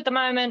book 2 at the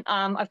moment.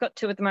 I've got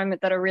 2 at the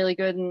moment that are really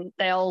good, and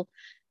they'll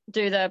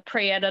do the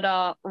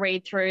pre-editor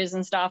read-throughs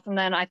and stuff. And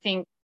then I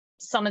think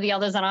some of the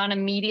others that aren't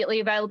immediately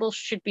available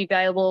should be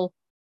available,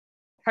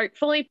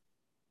 hopefully,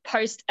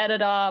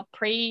 post-editor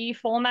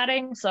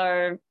pre-formatting.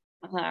 So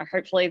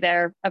hopefully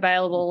they're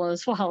available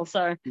as well.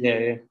 So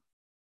yeah.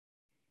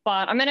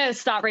 But I'm going to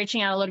start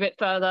reaching out a little bit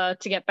further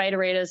to get beta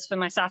readers for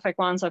my Sapphic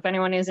one. So if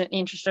anyone is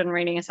interested in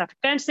reading a Sapphic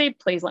fantasy,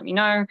 please let me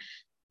know.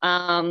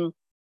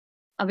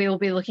 We will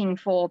be looking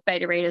for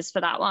beta readers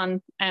for that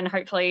one, and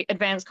hopefully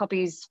advanced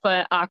copies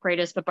for ARC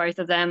readers for both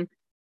of them.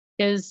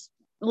 Because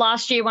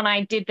last year when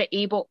I did the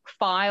ebook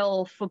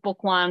file for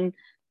book 1,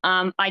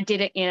 I did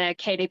it in a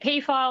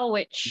KDP file,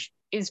 which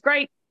is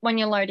great when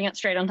you're loading it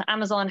straight onto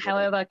Amazon.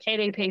 However,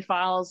 KDP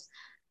files,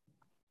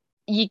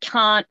 you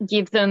can't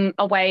give them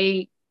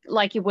away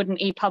like you would an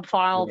EPUB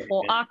file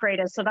for ARC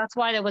readers. So that's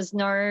why there was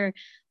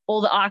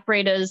all the ARC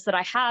readers that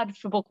I had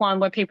for book 1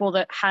 were people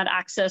that had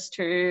access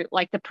to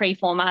like the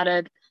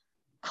pre-formatted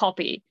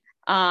copy.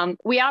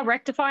 We are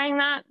rectifying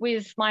that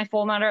with my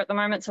formatter at the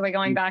moment. So we're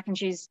going back and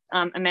she's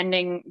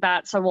amending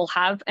that. So we'll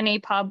have an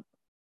EPUB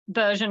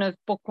version of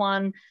book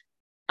 1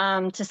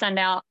 to send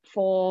out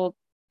for,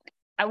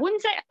 I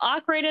wouldn't say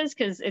ARC readers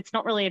because it's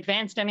not really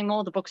advanced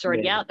anymore. The book's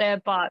already out there,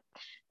 but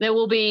there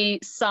will be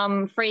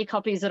some free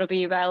copies that'll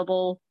be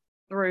available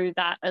through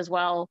that as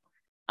well.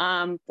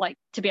 Like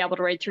to be able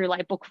to read through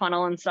like Book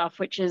Funnel and stuff,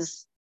 which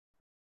is,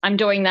 I'm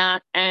doing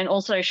that. And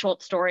also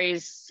short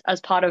stories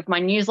as part of my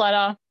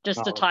newsletter,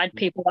 just to tide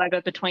people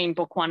over between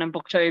book 1 and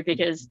book 2,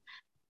 because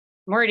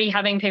I'm already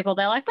having people,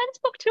 they're like, when's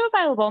book 2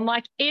 available? I'm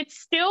like, it's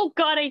still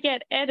got to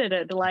get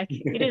edited. Like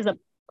it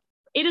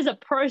is a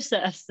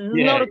process. It's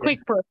not a quick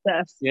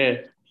process.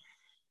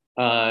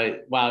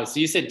 Wow. So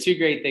you said 2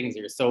 great things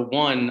here. So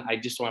one, I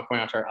just want to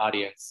point out to our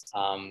audience,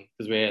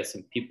 because we have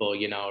some people,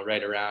 you know,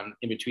 right around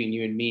in between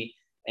you and me,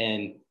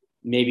 and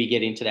maybe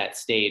getting to that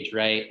stage,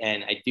 right?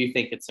 And I do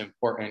think it's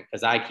important,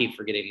 because I keep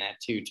forgetting that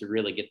too, to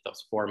really get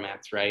those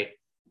formats right.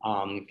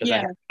 Because I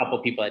had a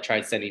couple people that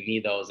tried sending me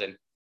those, and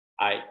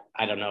I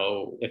don't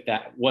know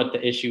what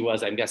the issue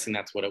was. I'm guessing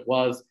that's what it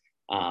was.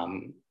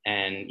 And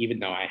even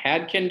though I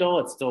had Kindle,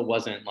 it still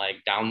wasn't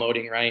like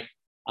downloading right.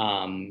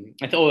 I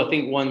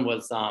think one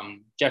was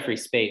Jeffrey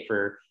Spate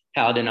for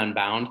Paladin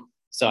Unbound.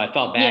 So I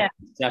felt bad.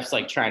 Jeff's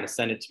like trying to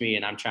send it to me,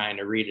 and I'm trying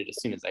to read it as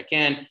soon as I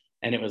can.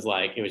 And it was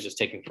just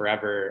taking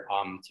forever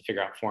to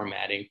figure out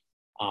formatting.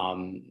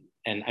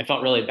 And I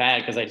felt really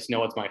bad because I just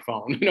know it's my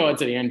phone,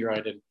 it's an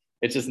Android. And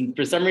it's just,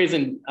 for some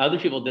reason, other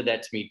people did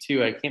that to me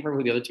too. I can't remember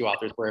who the other 2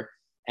 authors were.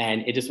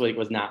 And it just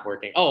was not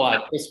working.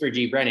 Christopher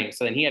G. Brenning.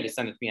 So then he had to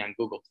send it to me on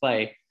Google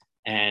Play,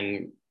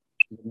 and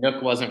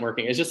Nook wasn't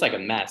working. It's just like a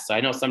mess. So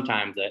I know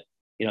sometimes that,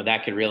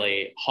 that could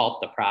really halt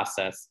the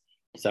process.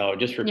 So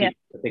just for people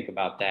to think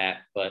about that.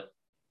 But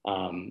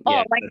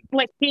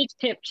like huge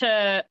tip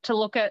to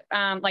look at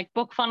like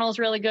Book Funnel is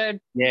really good.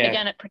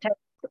 Again, it protects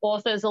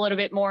authors a little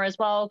bit more as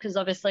well, because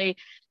obviously,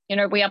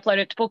 we upload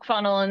it to Book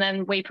Funnel and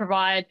then we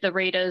provide the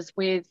readers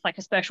with like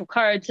a special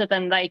code, so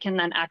then they can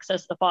then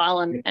access the file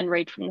and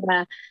read from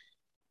there.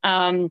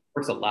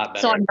 Works a lot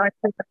better. So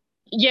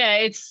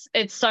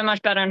it's so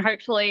much better. And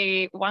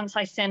hopefully once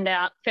I send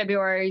out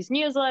February's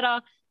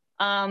newsletter,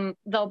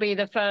 there'll be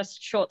the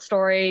first short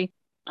story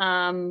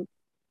titled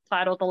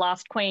The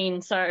Last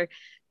Queen. So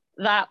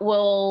that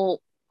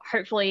will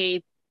hopefully,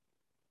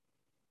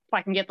 if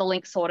I can get the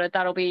link sorted,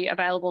 that'll be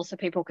available so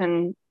people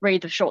can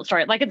read the short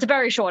story. Like, it's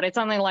very short. It's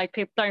only like,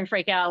 people don't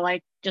freak out.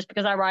 Like, just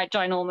because I write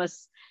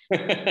ginormous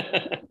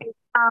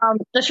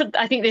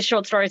I think this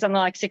short story is only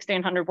like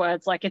 1,600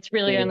 words. Like it's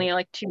really Yeah. only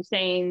like 2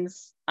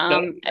 scenes.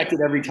 Don't expect it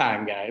every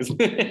time, guys. So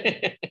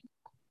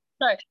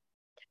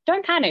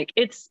don't panic.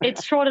 It's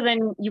shorter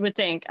than you would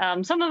think.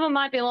 Some of them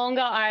might be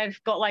longer. I've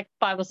got like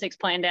 5 or 6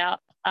 planned out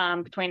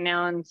between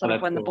now and sort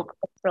of when the book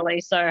is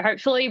released. So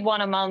hopefully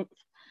one a month.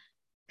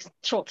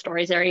 Short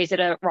stories are easy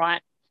to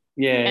write.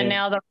 Yeah. And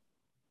now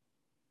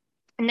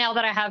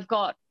that I have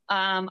got,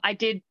 I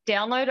did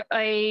download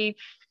a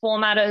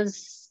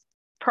formatters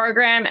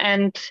program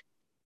and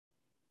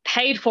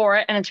paid for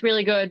it, and it's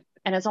really good.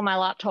 And it's on my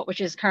laptop,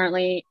 which is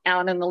currently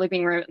out in the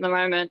living room at the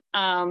moment.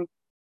 And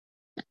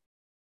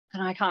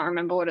I can't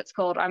remember what it's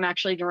called. I'm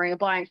actually drawing a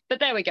blank, but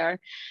there we go.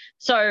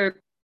 So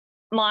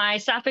my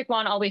Sapphic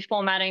one, I'll be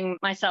formatting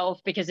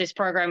myself because this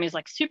program is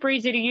like super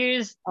easy to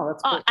use. Oh,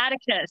 that's cool.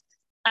 Atticus.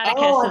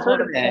 Oh, I've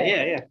heard of that.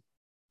 Yeah, yeah.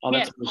 Oh,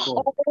 that's really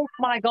cool. Oh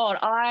my God.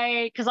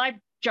 Because I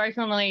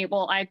jokingly,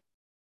 I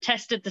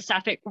tested the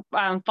Sapphic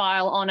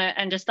file on it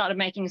and just started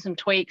making some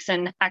tweaks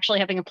and actually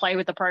having a play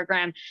with the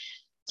program.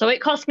 So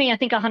it cost me, I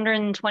think,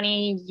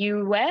 120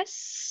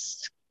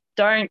 US.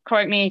 Don't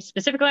quote me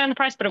specifically on the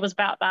price, but it was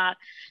about that.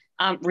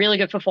 Really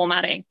good for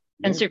formatting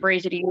and super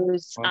easy to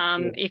use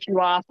if you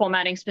are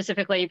formatting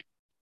specifically.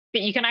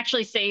 But you can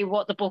actually see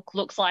what the book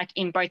looks like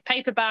in both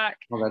paperback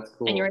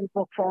and your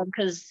ebook form,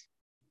 because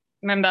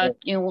remember,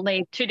 you will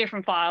need 2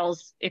 different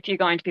files if you're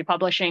going to be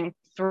publishing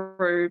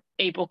through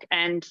ebook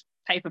and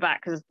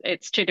paperback, because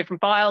it's 2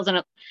 different files and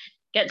it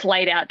gets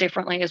laid out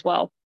differently as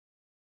well.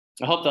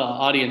 I hope the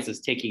audience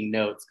is taking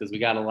notes, because we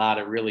got a lot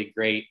of really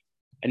great,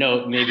 I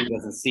know maybe it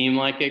doesn't seem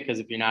like it because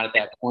if you're not at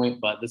that point,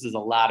 but this is a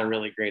lot of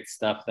really great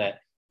stuff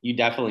that you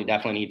definitely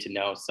need to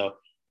know. So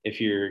if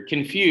you're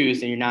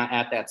confused and you're not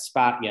at that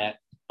spot yet,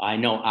 I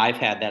know I've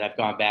had that. I've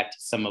gone back to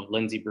some of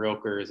Lindsay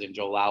Broker's and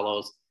Joe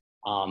Lalo's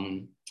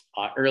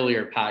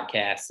earlier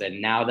podcasts.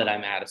 And now that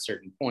I'm at a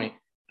certain point,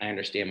 I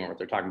understand more what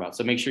they're talking about.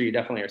 So make sure you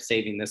definitely are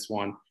saving this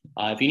one.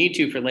 If you need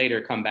to for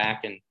later, come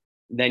back and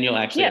then you'll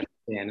actually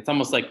understand. It's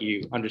almost like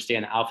you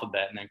understand the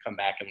alphabet and then come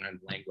back and learn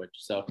the language.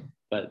 So,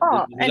 but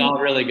this is all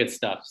really good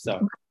stuff.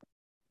 So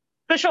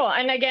for sure.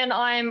 And again,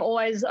 I'm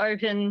always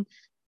open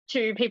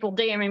to people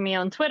DMing me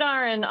on Twitter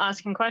and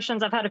asking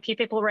questions. I've had a few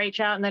people reach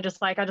out and they're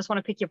just like, I just want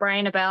to pick your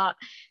brain about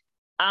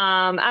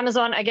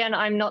Amazon. Again,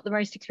 I'm not the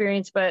most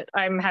experienced, but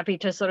I'm happy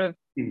to sort of,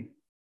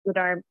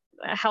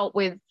 help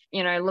with,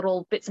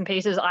 little bits and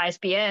pieces,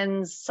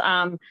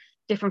 ISBNs,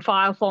 different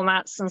file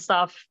formats and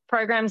stuff,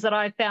 programs that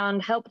I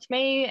found helped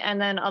me,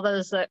 and then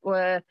others that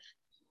were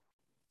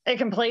a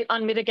complete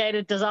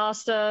unmitigated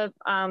disaster,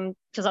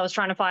 because I was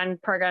trying to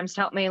find programs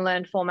to help me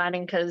learn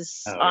formatting,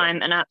 because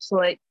I'm an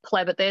absolute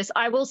pleb at this.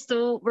 I will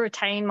still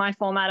retain my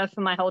formatter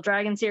for my whole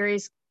Dragon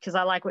series because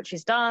I like what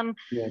she's done.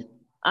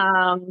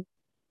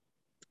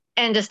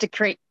 And just to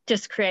create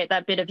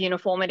that bit of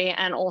uniformity.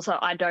 And also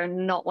I do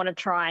not want to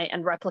try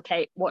and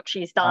replicate what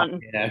she's done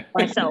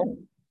myself.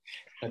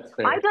 That's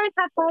fair. I don't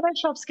have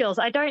Photoshop skills.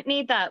 I don't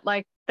need that.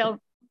 Like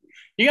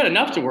you got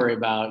enough to worry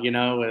about,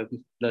 with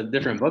the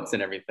different books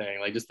and everything,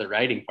 like just the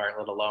writing part,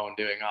 let alone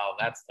doing all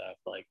that stuff.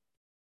 Like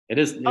it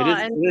is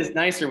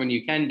nicer when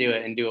you can do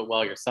it and do it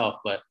well yourself.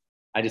 But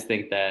I just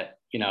think that,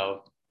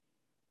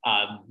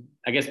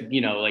 I guess,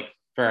 like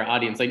for our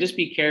audience, like just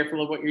be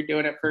careful of what you're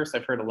doing at first.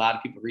 I've heard a lot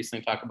of people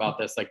recently talk about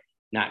this, like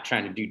not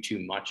trying to do too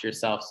much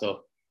yourself.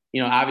 So,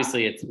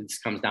 obviously it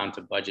comes down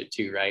to budget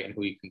too, right? And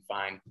who you can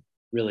find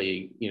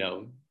really,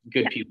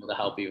 good people to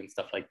help you and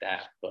stuff like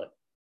that. But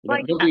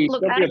don't be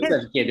upset if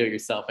you can't do it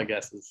yourself, I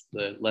guess, is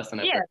the lesson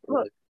I've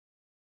learned.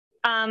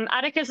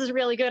 Atticus is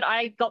really good.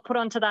 I got put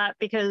onto that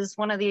because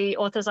one of the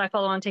authors I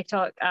follow on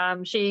TikTok,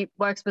 she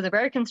works with a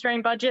very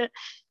constrained budget.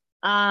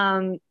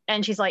 And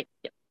she's like,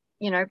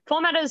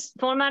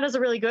 formatters are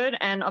really good.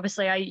 And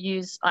obviously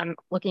I'm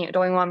looking at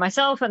doing one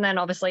myself and then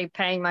obviously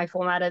paying my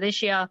formatter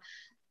this year.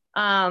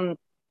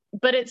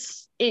 But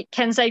it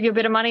can save you a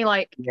bit of money.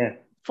 Like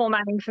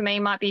formatting for me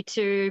might be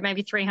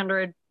maybe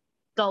 $300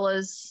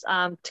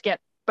 to get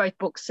both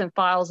books and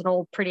files and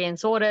all pretty and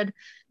sorted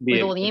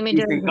with all the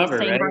images and cover,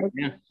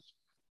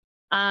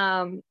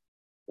 right?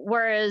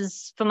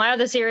 Whereas for my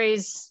other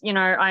series,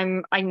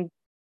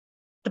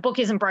 the book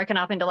isn't broken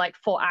up into like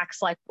 4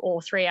 acts,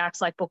 or 3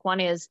 acts like book 1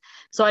 is.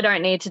 So I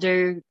don't need to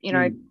do,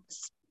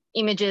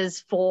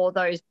 images for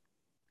those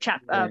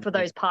for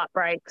those part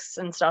breaks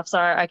and stuff. So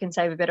I can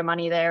save a bit of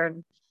money there.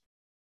 And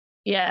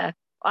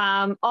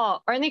only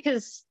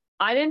because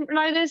I didn't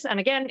know this. And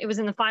again, it was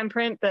in the fine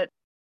print, but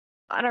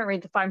I don't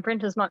read the fine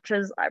print as much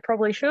as I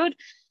probably should.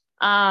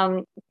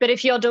 But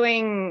if you're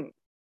doing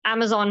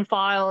Amazon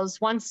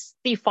files, once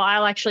the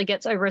file actually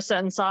gets over a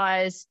certain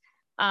size,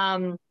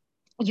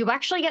 you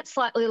actually get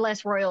slightly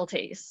less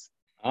royalties.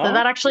 So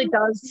that actually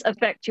does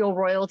affect your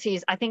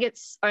royalties. I think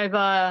it's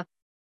over,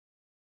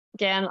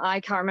 again, I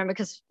can't remember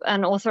because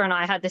an author and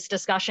I had this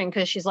discussion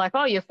because she's like,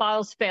 oh, your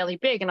file's fairly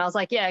big. And I was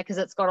like, yeah, because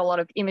it's got a lot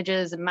of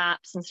images and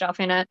maps and stuff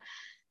in it.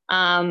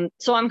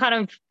 So I'm kind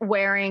of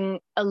wearing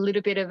a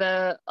little bit of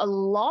a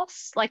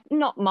loss, like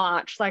not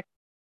much, like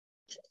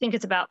think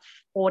it's about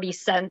 40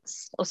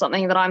 cents or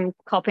something that I'm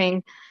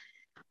copying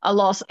a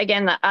loss.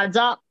 Again, that adds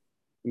up.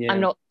 Yeah.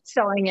 I'm not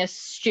selling a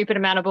stupid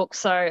amount of books,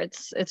 so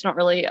it's not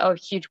really a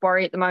huge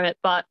worry at the moment,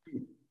 but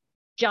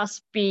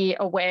just be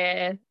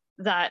aware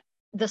that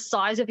the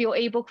size of your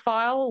ebook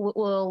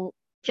file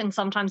can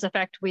sometimes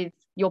affect with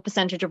your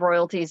percentage of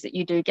royalties that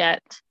you do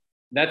get.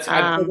 I'm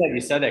so glad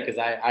you said that, because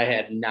I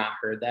had not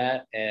heard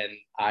that, and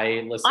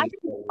I listened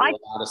to a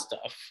lot of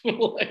stuff.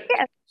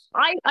 Yeah,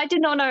 I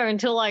did not know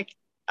until like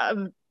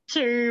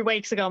 2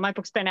 weeks ago. My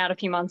book's been out a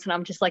few months, and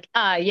I'm just like,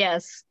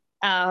 yes.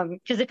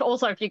 Because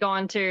if you go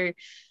onto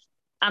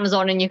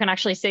Amazon and you can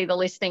actually see the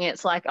listing,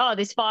 it's like, oh,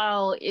 this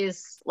file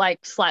is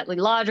like slightly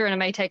larger and it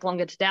may take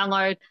longer to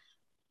download.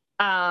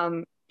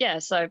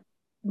 So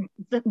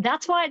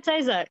that's why it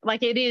says that.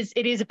 Like it is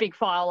a big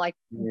file. Like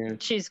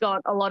she's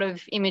got a lot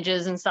of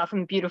images and stuff,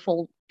 and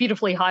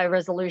beautifully high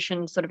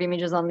resolution sort of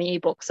images on the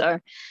ebook. So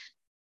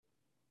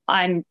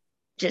I'm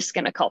just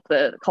gonna cop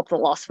the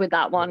loss with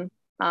that one.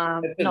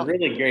 It's a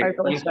really great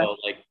point, though.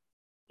 Like,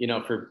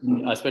 for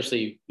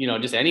especially,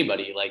 just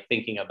anybody like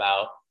thinking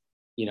about,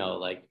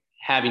 like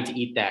having to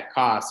eat that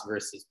cost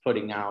versus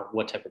putting out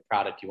what type of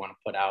product you want to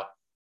put out.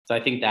 So I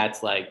think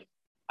that's like,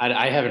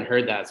 I haven't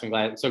heard that. So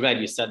I'm so glad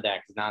you said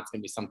that, because now it's going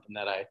to be something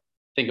that I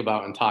think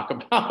about and talk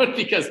about,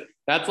 because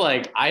that's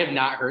like, I have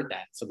not heard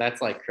that. So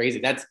that's like crazy.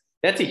 That's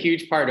a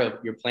huge part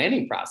of your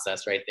planning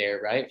process right there,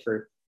 right?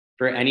 For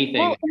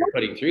anything you're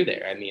putting through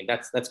there. I mean,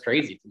 that's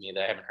crazy to me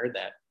that I haven't heard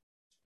that.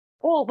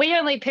 Well, we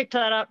only picked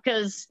that up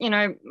because,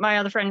 my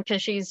other friend,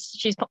 because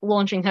she's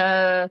launching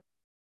a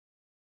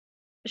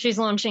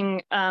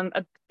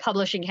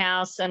publishing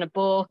house and a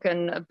book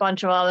and a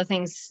bunch of other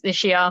things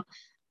this year.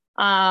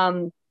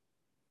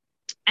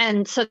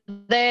 And so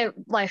they're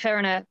like, her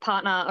and her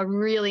partner are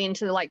really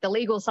into like the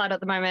legal side at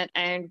the moment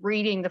and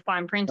reading the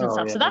fine print and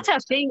stuff. Yeah. So that's how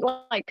she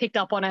like picked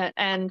up on it.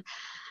 And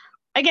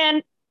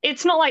again,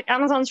 it's not like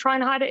Amazon's trying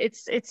to hide it.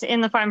 It's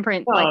in the fine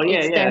print. Oh, like,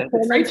 yeah.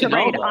 It's great to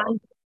read.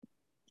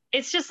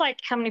 It's just like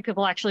how many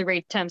people actually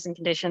read terms and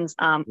conditions.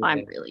 I'm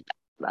really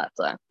bad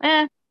at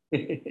that.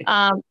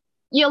 So,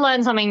 you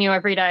learn something new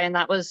every day, and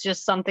that was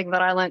just something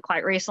that I learned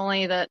quite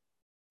recently, that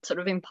sort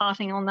of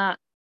imparting on that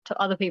to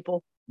other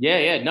people.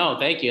 Yeah. No,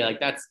 thank you. Like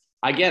that's,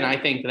 again, I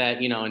think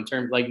that, in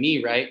terms like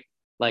me, right?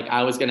 Like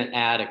I was going to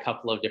add a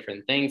couple of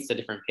different things to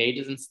different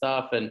pages and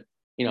stuff, and,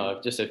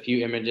 just a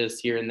few images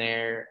here and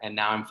there. And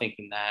now I'm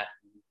thinking that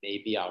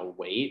maybe I'll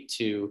wait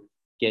to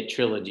get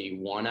trilogy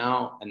 1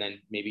 out and then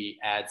maybe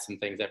add some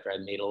things after I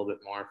made a little bit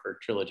more for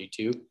trilogy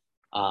 2.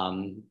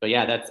 But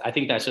yeah, I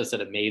think that's just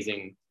an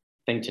amazing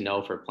thing to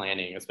know for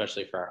planning,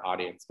 especially for our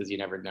audience, because you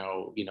never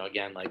know,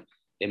 again, like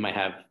they might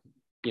have,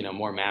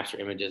 more maps or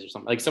images or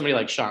something. Like somebody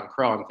like Sean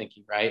Crow, I'm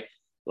thinking, right?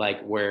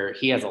 Like where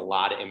he has a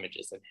lot of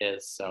images in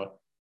his. So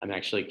I'm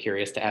actually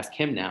curious to ask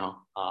him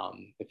now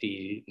if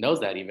he knows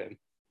that even.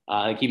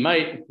 Like he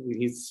might,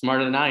 he's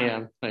smarter than I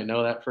am. I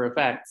know that for a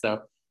fact.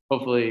 So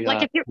hopefully,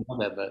 like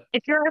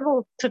if you're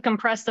able to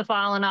compress the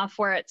file enough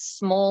where it's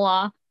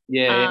smaller,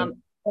 and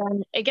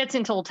it gets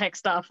into all tech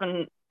stuff,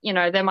 and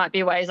there might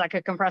be ways I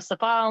could compress the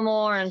file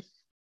more, and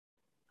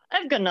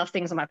I've got enough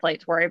things on my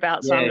plate to worry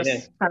about, so I'm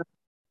just kind of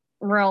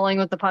rolling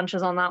with the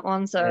punches on that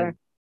one. So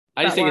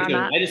I just think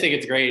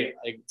it's great.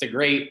 Like, it's a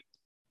great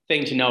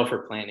thing to know for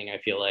planning. I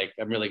feel like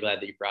I'm really glad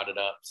that you brought it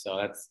up. So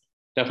that's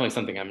definitely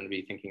something I'm going to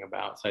be thinking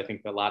about. So I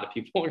think a lot of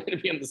people are going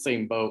to be on the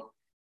same boat.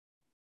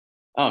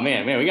 Oh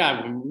man, we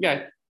got.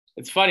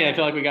 It's funny. I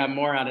feel like we got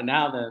more out of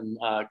now than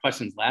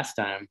questions last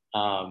time.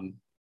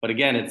 But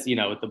again, it's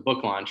with the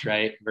book launch,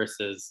 right,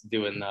 versus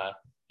doing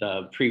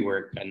the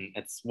pre-work, and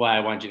it's why I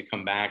wanted you to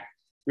come back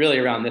really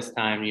around this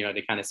time,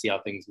 to kind of see how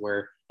things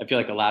were. I feel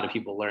like a lot of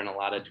people learn a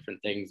lot of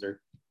different things, or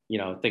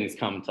things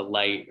come to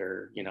light,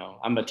 or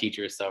I'm a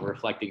teacher, so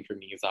reflecting for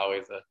me is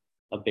always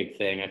a big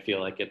thing. I feel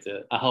like it's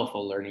a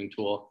helpful learning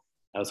tool.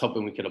 I was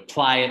hoping we could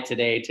apply it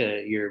today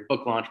to your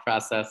book launch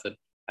process, and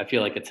I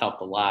feel like it's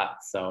helped a lot.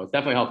 So it's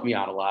definitely helped me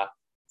out a lot.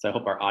 So I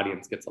hope our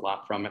audience gets a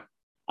lot from it.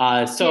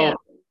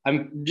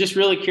 I'm just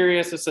really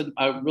curious. This is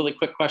a really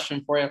quick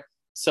question for you.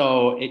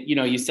 So,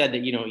 you said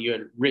that, you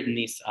had written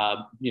these,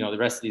 the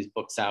rest of these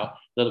books out a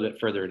little bit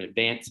further in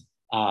advance.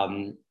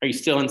 Are you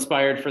still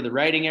inspired for the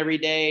writing every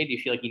day? Do you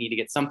feel like you need to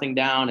get something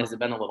down? Has it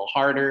been a little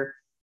harder?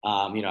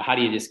 How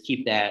do you just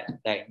keep that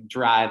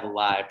drive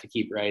alive to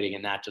keep writing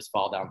and not just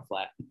fall down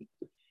flat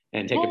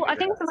and take I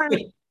think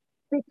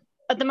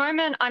at the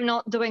moment, I'm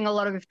not doing a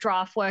lot of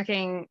draft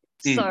working.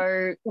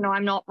 So,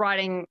 I'm not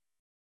writing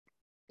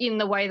in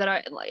the way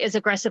that as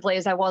aggressively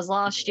as I was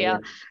last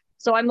year.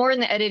 So I'm more in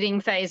the editing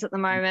phase at the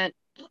moment.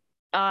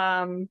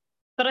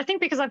 But I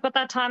think because I've got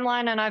that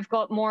timeline and I've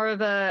got more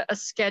of a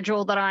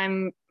schedule that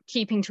I'm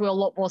keeping to a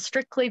lot more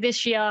strictly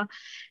this year,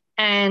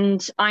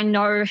 and I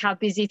know how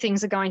busy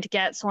things are going to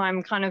get. So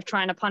I'm kind of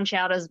trying to punch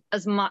out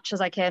as much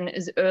as I can,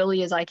 as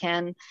early as I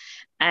can.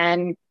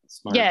 And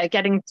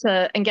getting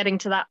to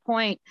that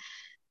point.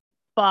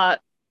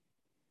 But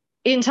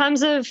in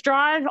terms of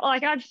drive,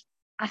 like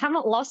I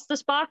haven't lost the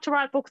spark to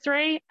write book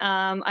 3.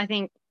 I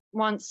think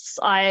once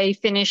I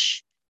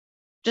finish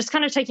just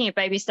kind of taking it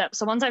baby steps.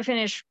 So once I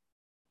finish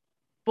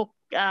book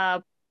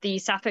the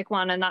Sapphic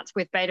one, and that's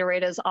with beta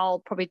readers, I'll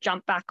probably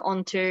jump back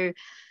onto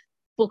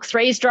book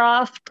 3's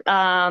draft,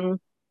 and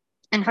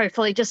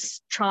hopefully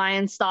just try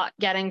and start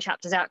getting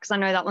chapters out, because I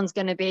know that one's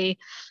going to be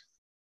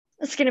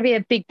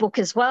a big book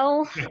as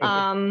well.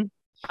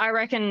 I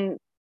reckon,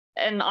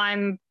 and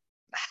I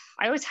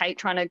always hate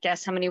trying to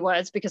guess how many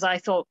words, because I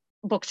thought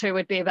book 2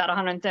 would be about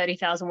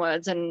 130,000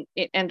 words, and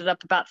it ended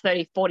up about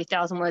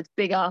 40,000 words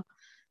bigger.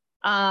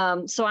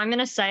 So I'm going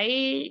to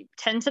say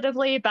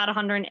tentatively about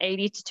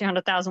 180 to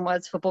 200,000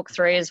 words for book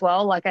 3 as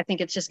well. Like, I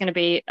think it's just going to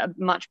be a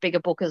much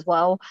bigger book as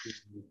well.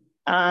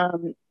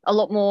 A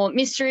lot more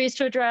mysteries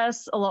to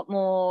address, a lot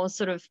more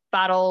sort of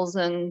battles,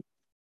 and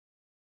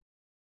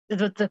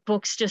the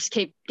books just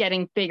keep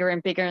getting bigger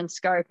and bigger in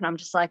scope. And I'm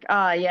just like,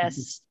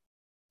 yes,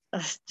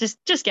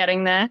 just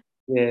getting there.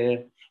 Yeah.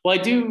 Well,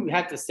 I do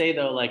have to say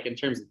though, like in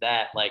terms of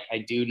that, like I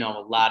do know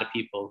a lot of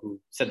people who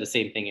said the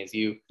same thing as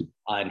you,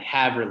 and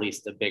have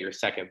released a bigger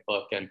second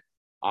book. And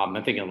I'm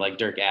thinking of like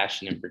Dirk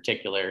Ashton in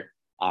particular.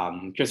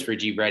 Christopher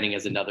G. Writing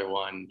is another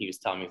one. He was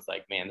telling me, it's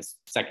like, man, this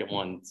second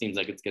one seems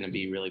like it's going to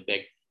be really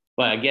big.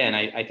 But again,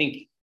 I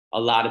think a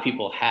lot of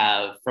people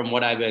have, from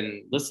what I've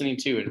been listening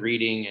to and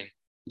reading and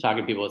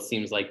talking to people, it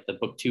seems like the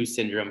book 2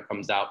 syndrome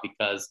comes out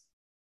because,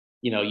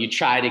 you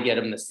try to get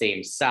them the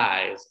same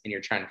size and you're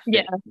trying to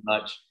fit too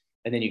much,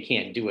 and then you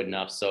can't do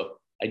enough. So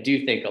I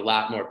do think a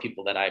lot more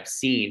people that I've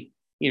seen,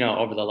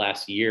 over the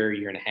last year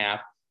and a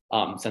half,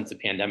 since the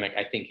pandemic,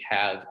 I think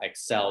have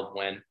excelled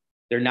when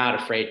they're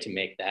not afraid to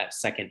make that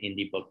second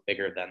indie book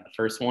bigger than the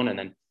first one. And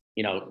then,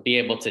 be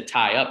able to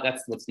tie up.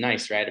 That's what's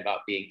nice, right, about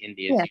being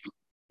indie is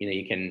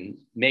you can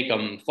make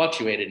them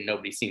fluctuated and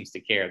nobody seems to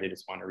care. They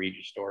just want to read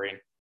your story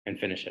and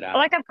finish it out.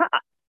 Like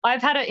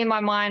I've had it in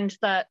my mind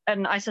that,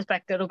 and I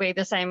suspect it'll be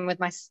the same with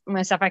my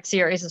Sapphic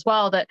series as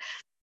well, that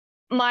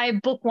my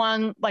book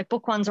ones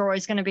are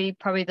always going to be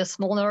probably the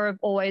smaller of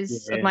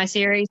my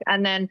series,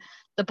 and then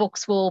the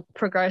books will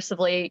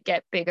progressively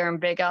get bigger and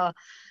bigger.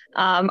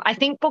 I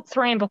think book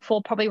 3 and book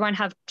 4 probably won't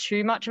have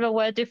too much of a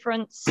word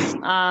difference.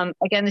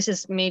 Again, this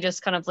is me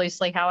just kind of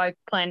loosely how I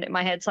planned it in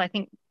my head, so I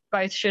think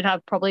both should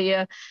have probably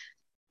a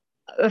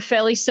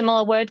fairly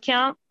similar word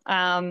count.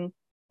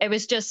 It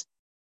was just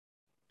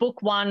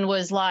book 1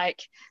 was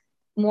like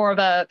more of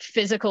a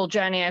physical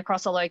journey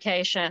across a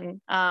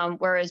location,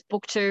 whereas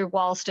book 2,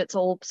 whilst it's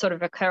all sort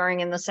of occurring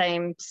in the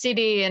same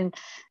city and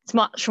it's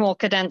much more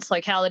condensed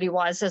locality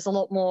wise, there's a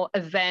lot more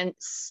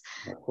events,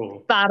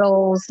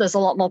 battles, there's a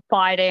lot more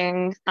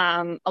fighting,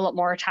 a lot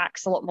more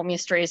attacks, a lot more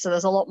mysteries. So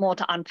there's a lot more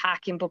to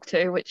unpack in book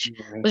 2, which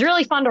was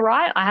really fun to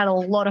write. I had a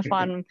lot of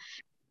fun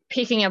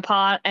picking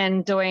apart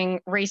and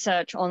doing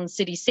research on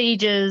city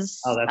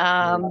sieges.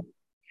 Cool.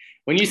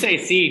 When you say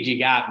siege, you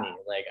got me.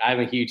 Like I'm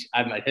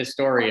a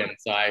historian,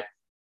 so I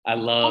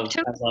love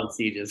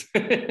sieges.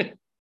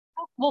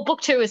 Well,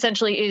 book 2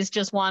 essentially is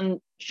just one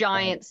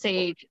giant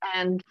siege,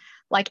 and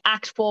like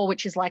Act 4,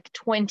 which is like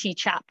 20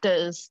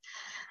 chapters,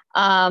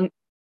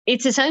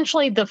 it's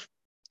essentially the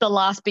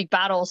last big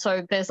battle.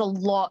 So there's a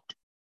lot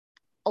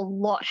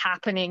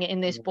happening in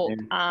this book.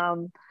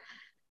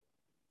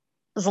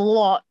 There's a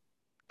lot,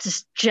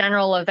 just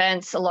general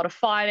events, a lot of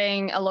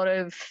fighting, a lot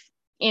of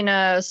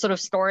inner sort of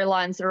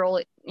storylines that are all,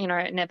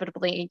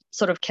 inevitably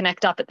sort of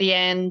connect up at the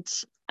end.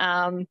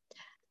 I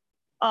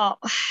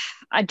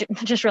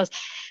just realized.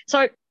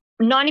 So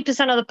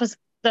 90% of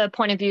the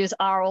point of views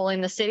are all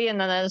in the city,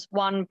 and then there's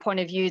one point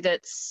of view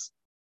that's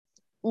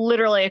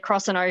literally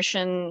across an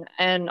ocean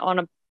and on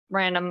a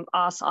random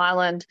ass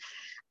island.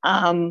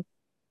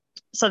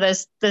 So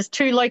there's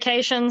 2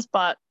 locations,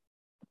 but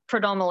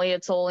predominantly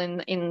it's all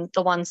in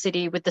the one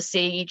city with the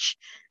siege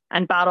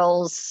and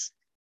battles.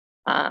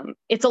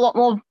 It's a lot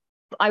more,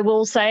 I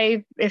will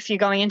say, if you're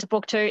going into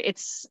book 2,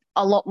 it's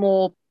a lot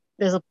more,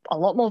 there's a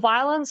lot more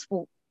violence,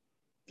 a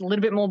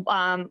little bit more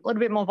violent, a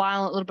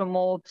little bit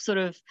more sort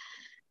of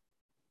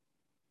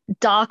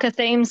darker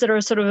themes that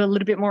are sort of a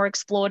little bit more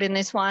explored in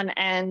this one.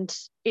 And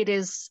it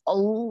is a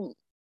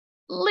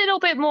little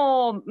bit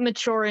more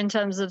mature in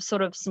terms of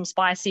sort of some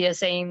spicier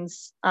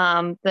scenes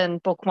than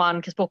book 1,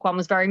 because book 1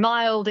 was very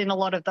mild in a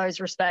lot of those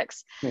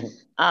respects.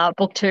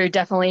 Book 2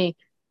 definitely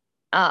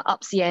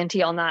ups the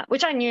ante on that,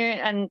 which I knew,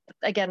 and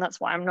again, that's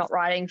why I'm not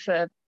writing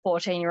for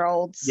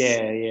 14-year-olds.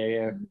 Yeah.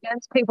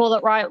 Against people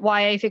that write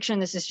YA fiction,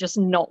 this is just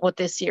not what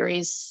this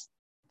series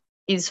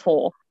is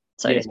for,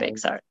 so to speak.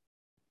 So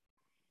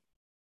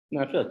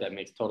no, I feel like that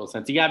makes total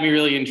sense. You got me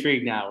really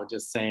intrigued now with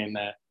just saying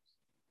that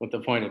with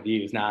the point of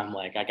views. Now I'm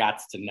like, I got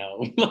to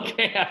know. Like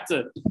I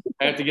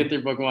have to get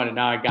through book 1, and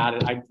now I got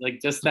it. I like,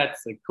 just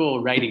that's a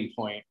cool writing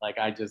point. Like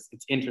it's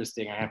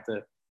interesting. I have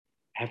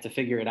to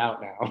figure it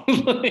out now.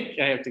 Like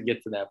I have to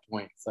get to that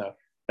point. So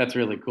that's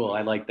really cool.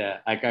 I like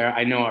that. Like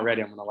I know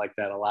already I'm going to like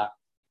that a lot.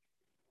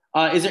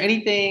 Is there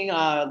anything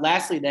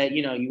lastly that,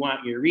 you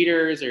want your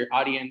readers or your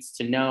audience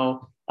to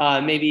know,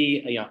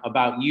 maybe,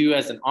 about you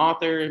as an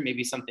author,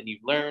 maybe something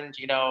you've learned,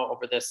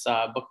 over this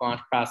book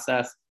launch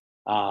process?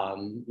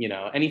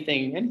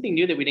 Anything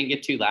new that we didn't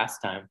get to last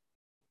time?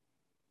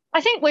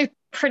 I think we've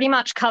pretty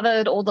much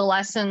covered all the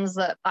lessons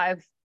that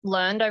I've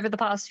learned over the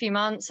past few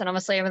months. And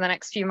obviously, over the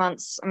next few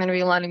months, I'm going to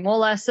be learning more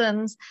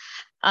lessons.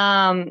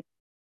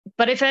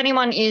 But if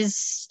anyone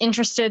is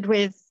interested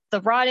with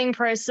the writing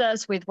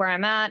process, with where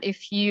I'm at,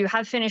 if you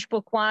have finished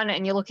book one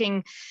and you're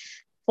looking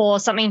for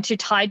something to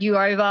tide you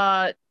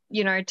over,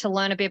 to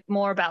learn a bit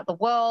more about the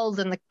world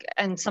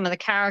and some of the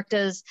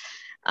characters,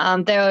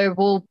 there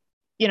will,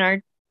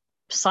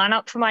 sign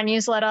up for my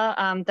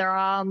newsletter. There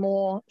are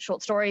more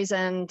short stories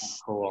and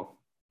Cool.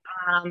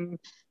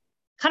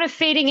 Kind of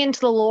feeding into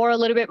the lore a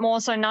little bit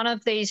more. So none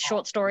of these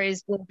short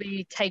stories will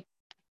be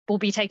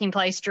taking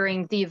place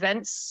during the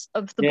events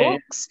of the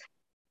books.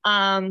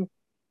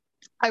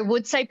 I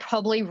would say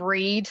probably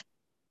read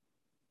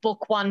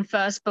book one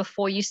first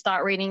before you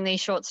start reading these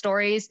short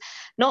stories.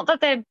 Not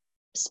that they're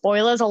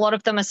spoilers. A lot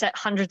of them are set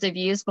hundreds of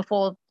years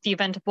before the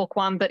event of book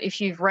one. But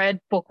if you've read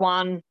book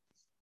one,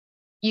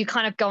 you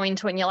kind of go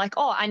into it and you're like,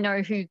 oh, I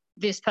know who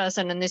this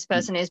person and this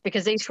person is,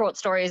 because these short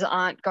stories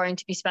aren't going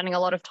to be spending a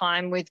lot of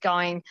time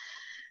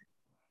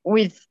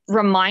with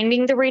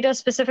reminding the reader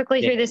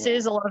specifically who this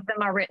is. A lot of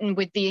them are written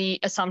with the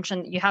assumption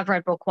that you have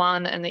read book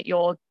one and that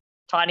you're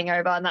tiding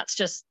over. And that's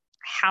just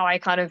how I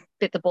kind of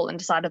bit the bullet and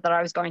decided that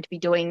I was going to be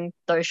doing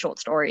those short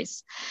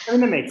stories. I mean,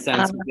 that makes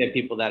sense. We get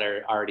people that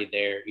are already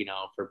there,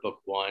 for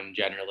book one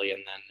generally, and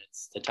then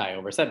it's the tie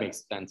over. So that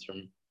makes sense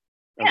from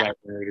a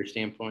reader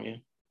standpoint. Yeah.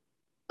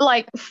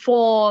 Like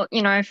for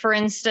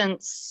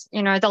instance,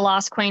 The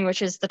Last Queen,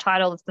 which is the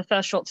title of the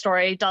first short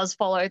story, does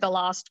follow The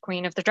Last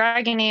Queen of the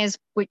Dragoneers,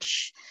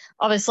 which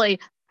obviously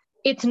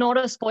it's not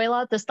a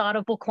spoiler. The start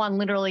of book one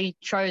literally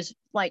shows,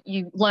 like,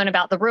 you learn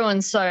about the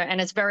ruins. So,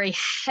 and it's very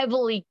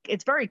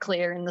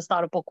clear in the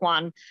start of book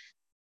one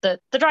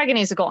that the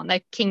Dragoneers are gone. Their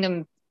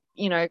kingdom,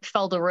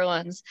 fell to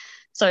ruins.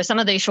 So some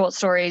of these short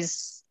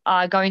stories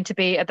are going to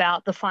be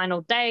about the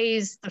final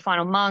days, the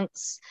final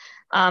months,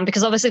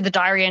 because obviously the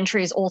diary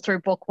entries all through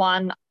book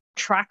one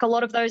track a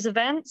lot of those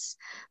events.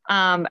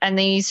 And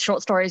these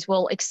short stories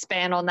will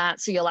expand on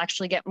that. So you'll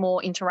actually get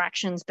more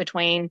interactions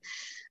between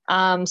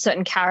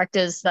certain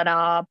characters that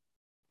are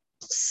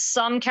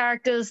some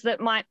characters that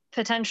might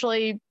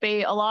potentially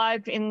be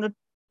alive in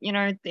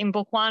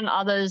book one.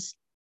 Others,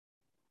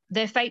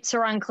 their fates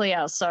are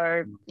unclear.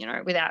 So,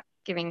 without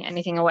giving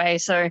anything away.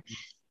 So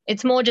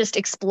it's more just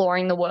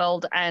exploring the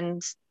world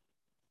and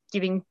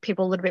giving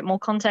people a little bit more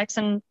context.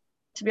 And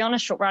to be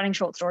honest, writing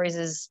short stories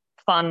is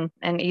fun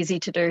and easy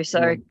to do.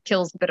 So it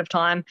kills a bit of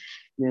time.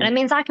 And it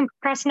means I can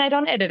procrastinate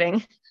on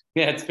editing.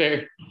 Yeah, it's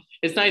fair.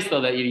 It's nice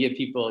though that you get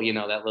people,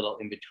 that little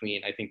in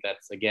between. I think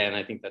that's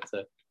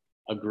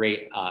a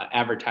great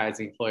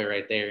advertising ploy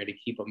right there, to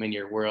keep them in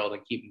your world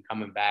and keep them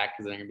coming back,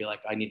 because they're gonna be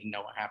like, I need to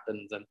know what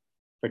happens. And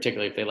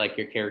particularly if they like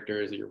your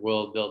characters or your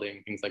world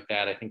building, things like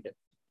that, I think it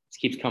just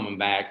keeps coming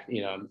back,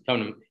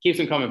 keeps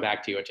them coming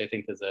back to you, which I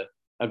think is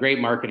a great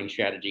marketing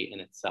strategy in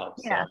itself.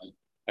 Yeah. So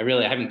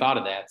I haven't thought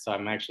of that. So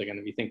I'm actually going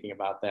to be thinking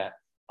about that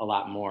a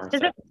lot more.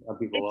 So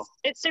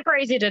it's super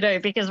easy to do,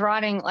 because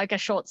writing like a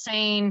short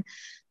scene,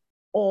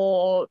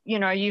 or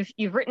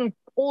you've written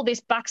all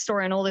this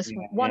backstory and all this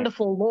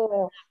wonderful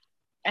lore,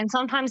 and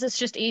sometimes it's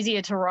just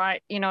easier to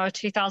write a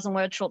 2,000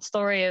 word short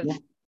story of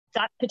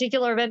that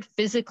particular event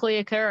physically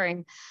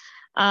occurring,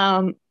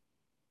 and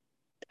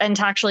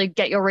to actually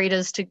get your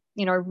readers to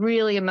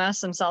really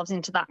immerse themselves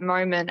into that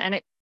moment.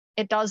 And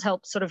it does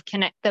help sort of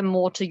connect them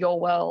more to your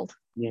world.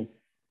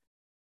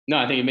 No,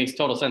 I think it makes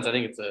total sense. I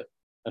think it's a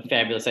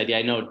fabulous idea.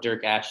 I know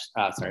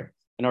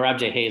Rob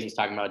J. Hayes was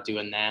talking about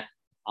doing that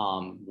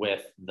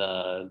with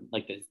the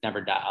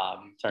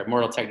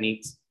Mortal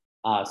Techniques.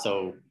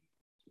 So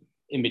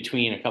in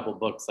between a couple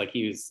books, like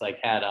he was like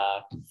had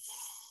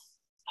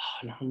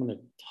I'm gonna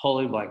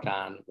totally blank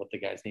on what the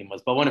guy's name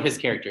was, but one of his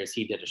characters,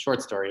 he did a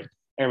short story.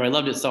 Everybody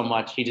loved it so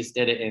much, he just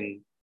did it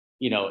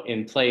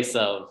in place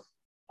of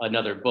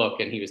another book,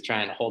 and he was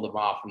trying to hold them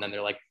off. And then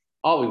they're like,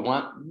 oh, we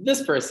want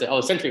this person.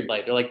 Oh, Century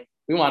Blade. They're like,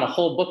 we want a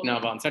whole book now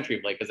about Century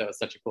Blade, because that was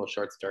such a cool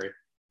short story.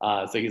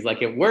 So he's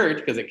like, it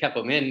worked because it kept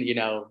him in,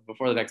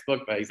 before the next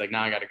book. But he's like,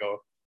 now I got to go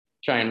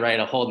try and write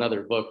a whole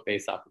nother book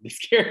based off of this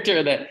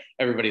character that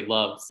everybody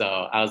loved. So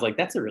I was like,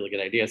 that's a really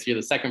good idea. So you're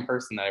the second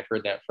person that I've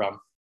heard that from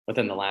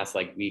within the last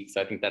week.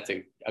 So I think that's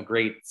a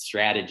great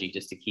strategy,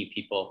 just to keep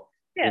people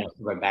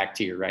coming back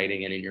to your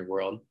writing and in your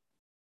world.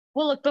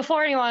 Well, look,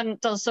 before anyone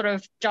does sort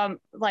of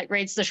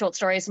reads the short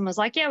stories and was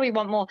like, yeah, we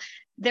want more,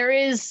 there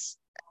is,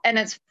 and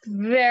it's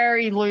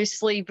very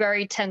loosely,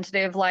 very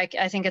tentative. Like,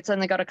 I think it's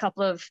only got a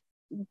couple of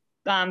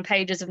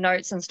pages of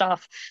notes and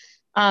stuff.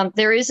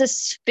 There is a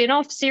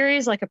spin-off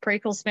series, like a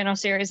prequel spin-off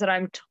series that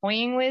I'm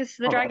toying with,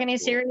 the Dragoneer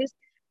series.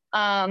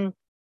 But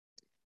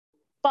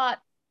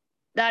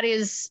that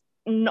is,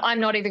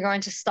 I'm not even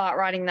going to start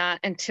writing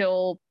that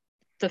until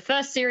the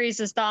first series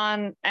is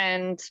done,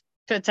 and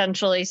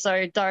potentially,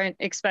 so don't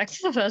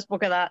expect the first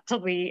book of that to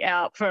be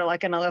out for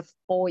another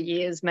 4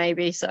 years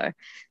maybe. So,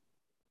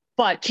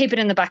 but keep it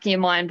in the back of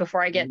your mind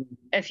before I get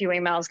a few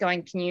emails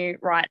going, can you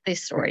write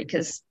this story?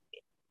 Because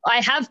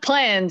I have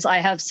plans. I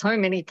have so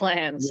many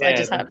plans. I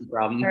just have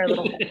very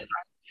little.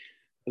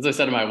 as I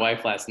said to my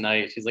wife last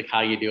night, she's like,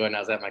 how you doing? I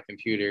was at my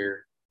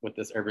computer with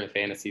this urban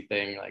fantasy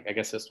thing, like I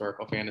guess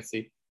historical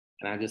fantasy.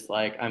 And I'm just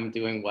like, I'm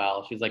doing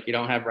well. She's like, you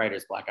don't have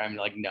writer's block. I'm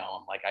like, no.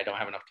 I'm like, I don't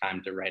have enough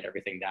time to write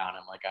everything down.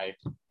 I'm like,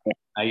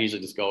 I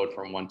usually just go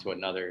from one to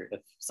another if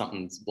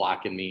something's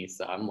blocking me.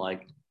 So I'm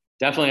like,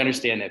 definitely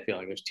understand that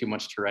feeling. There's too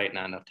much to write,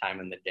 not enough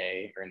time in the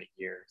day or in a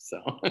year.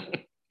 So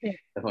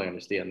definitely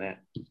understand that.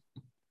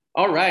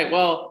 All right.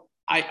 Well,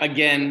 I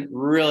again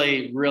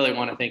really, really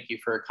want to thank you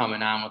for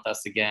coming on with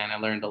us again. I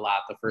learned a lot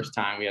the first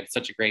time. We had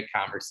such a great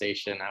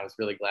conversation. I was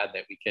really glad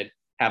that we could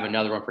have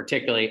another one,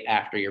 particularly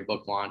after your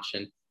book launch,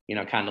 and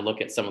kind of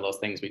look at some of those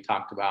things we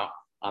talked about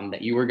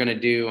that you were going to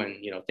do,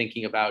 and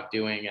thinking about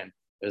doing. And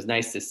it was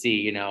nice to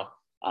see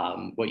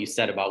what you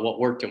said about what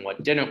worked and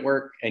what didn't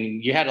work.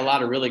 And you had a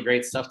lot of really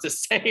great stuff to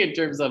say in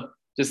terms of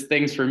just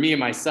things for me and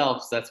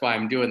myself. So that's why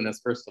I'm doing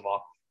this. First of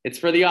all, it's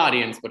for the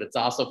audience, but it's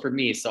also for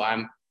me. So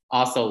I'm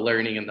also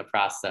learning in the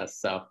process.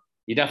 So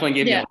you definitely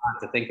gave me a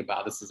lot to think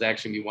about. This is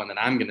actually one that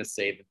I'm going to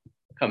save,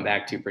 come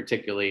back to,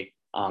 particularly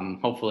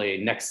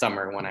hopefully next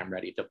summer when I'm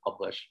ready to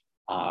publish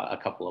a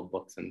couple of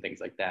books and things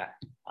like that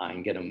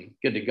and get them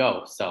good to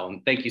go. So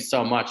thank you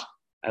so much.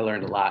 I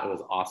learned a lot. It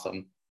was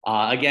awesome.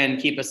 Again,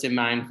 keep us in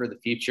mind for the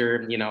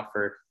future,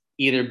 for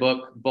either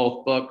book,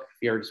 both book. If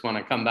you ever just want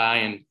to come by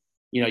and,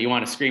 you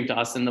want to scream to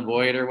us in the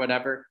void or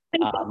whatever,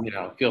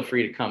 feel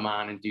free to come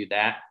on and do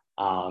that.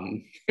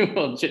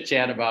 We'll chit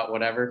chat about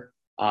whatever.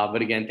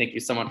 But again, thank you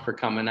so much for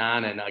coming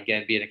on and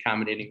again, being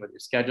accommodating with your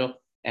schedule.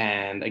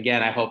 And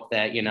again, I hope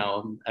that,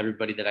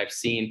 everybody that I've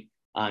seen,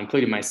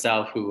 including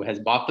myself, who has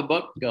bought the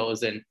book,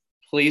 goes and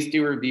please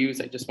do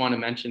reviews. I just want to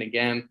mention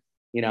again,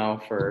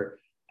 for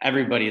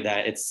everybody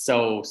that it's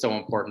so, so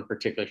important,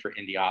 particularly for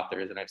indie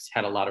authors. And I've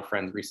had a lot of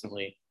friends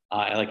recently,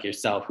 like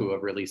yourself, who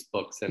have released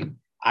books, and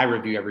I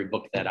review every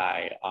book that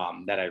I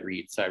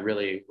read. So I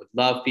really would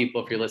love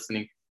people, if you're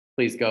listening,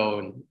 please go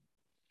and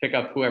pick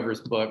up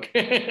whoever's book,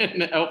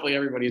 and hopefully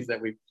everybody's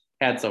that we've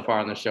had so far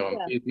on the show. And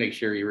please make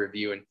sure you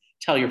review and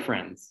tell your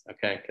friends,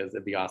 okay? Because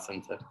it'd be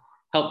awesome to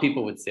help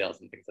people with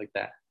sales and things like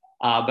that.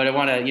 But I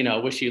want to,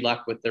 wish you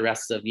luck with the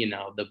rest of,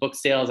 the book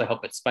sales. I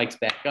hope it spikes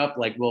back up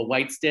like Will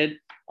White's did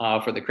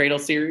for the Cradle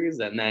series.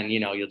 And then,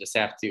 you'll just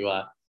have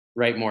to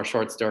write more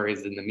short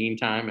stories in the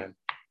meantime and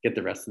get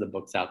the rest of the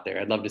books out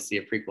there. I'd love to see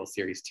a prequel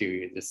series too.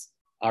 You just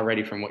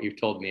already from what you've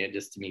told me, it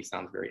just to me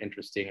sounds very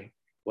interesting. And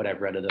what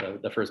I've read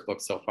of the first book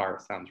so far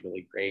sounds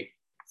really great.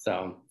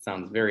 So it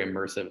sounds very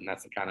immersive, and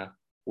that's the kind of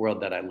world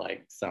that I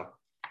like. So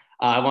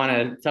I want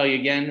to tell you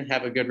again,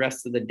 have a good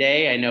rest of the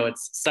day. I know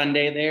it's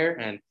Sunday there,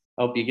 and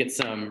I hope you get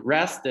some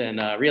rest and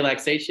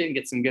relaxation,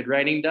 get some good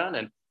writing done,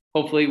 and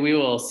hopefully we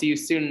will see you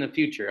soon in the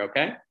future,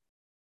 okay?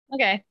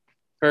 Okay.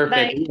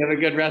 Perfect. Have a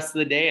good rest of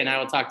the day, and I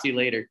will talk to you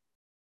later.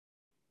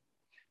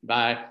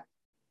 Bye.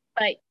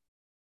 Bye.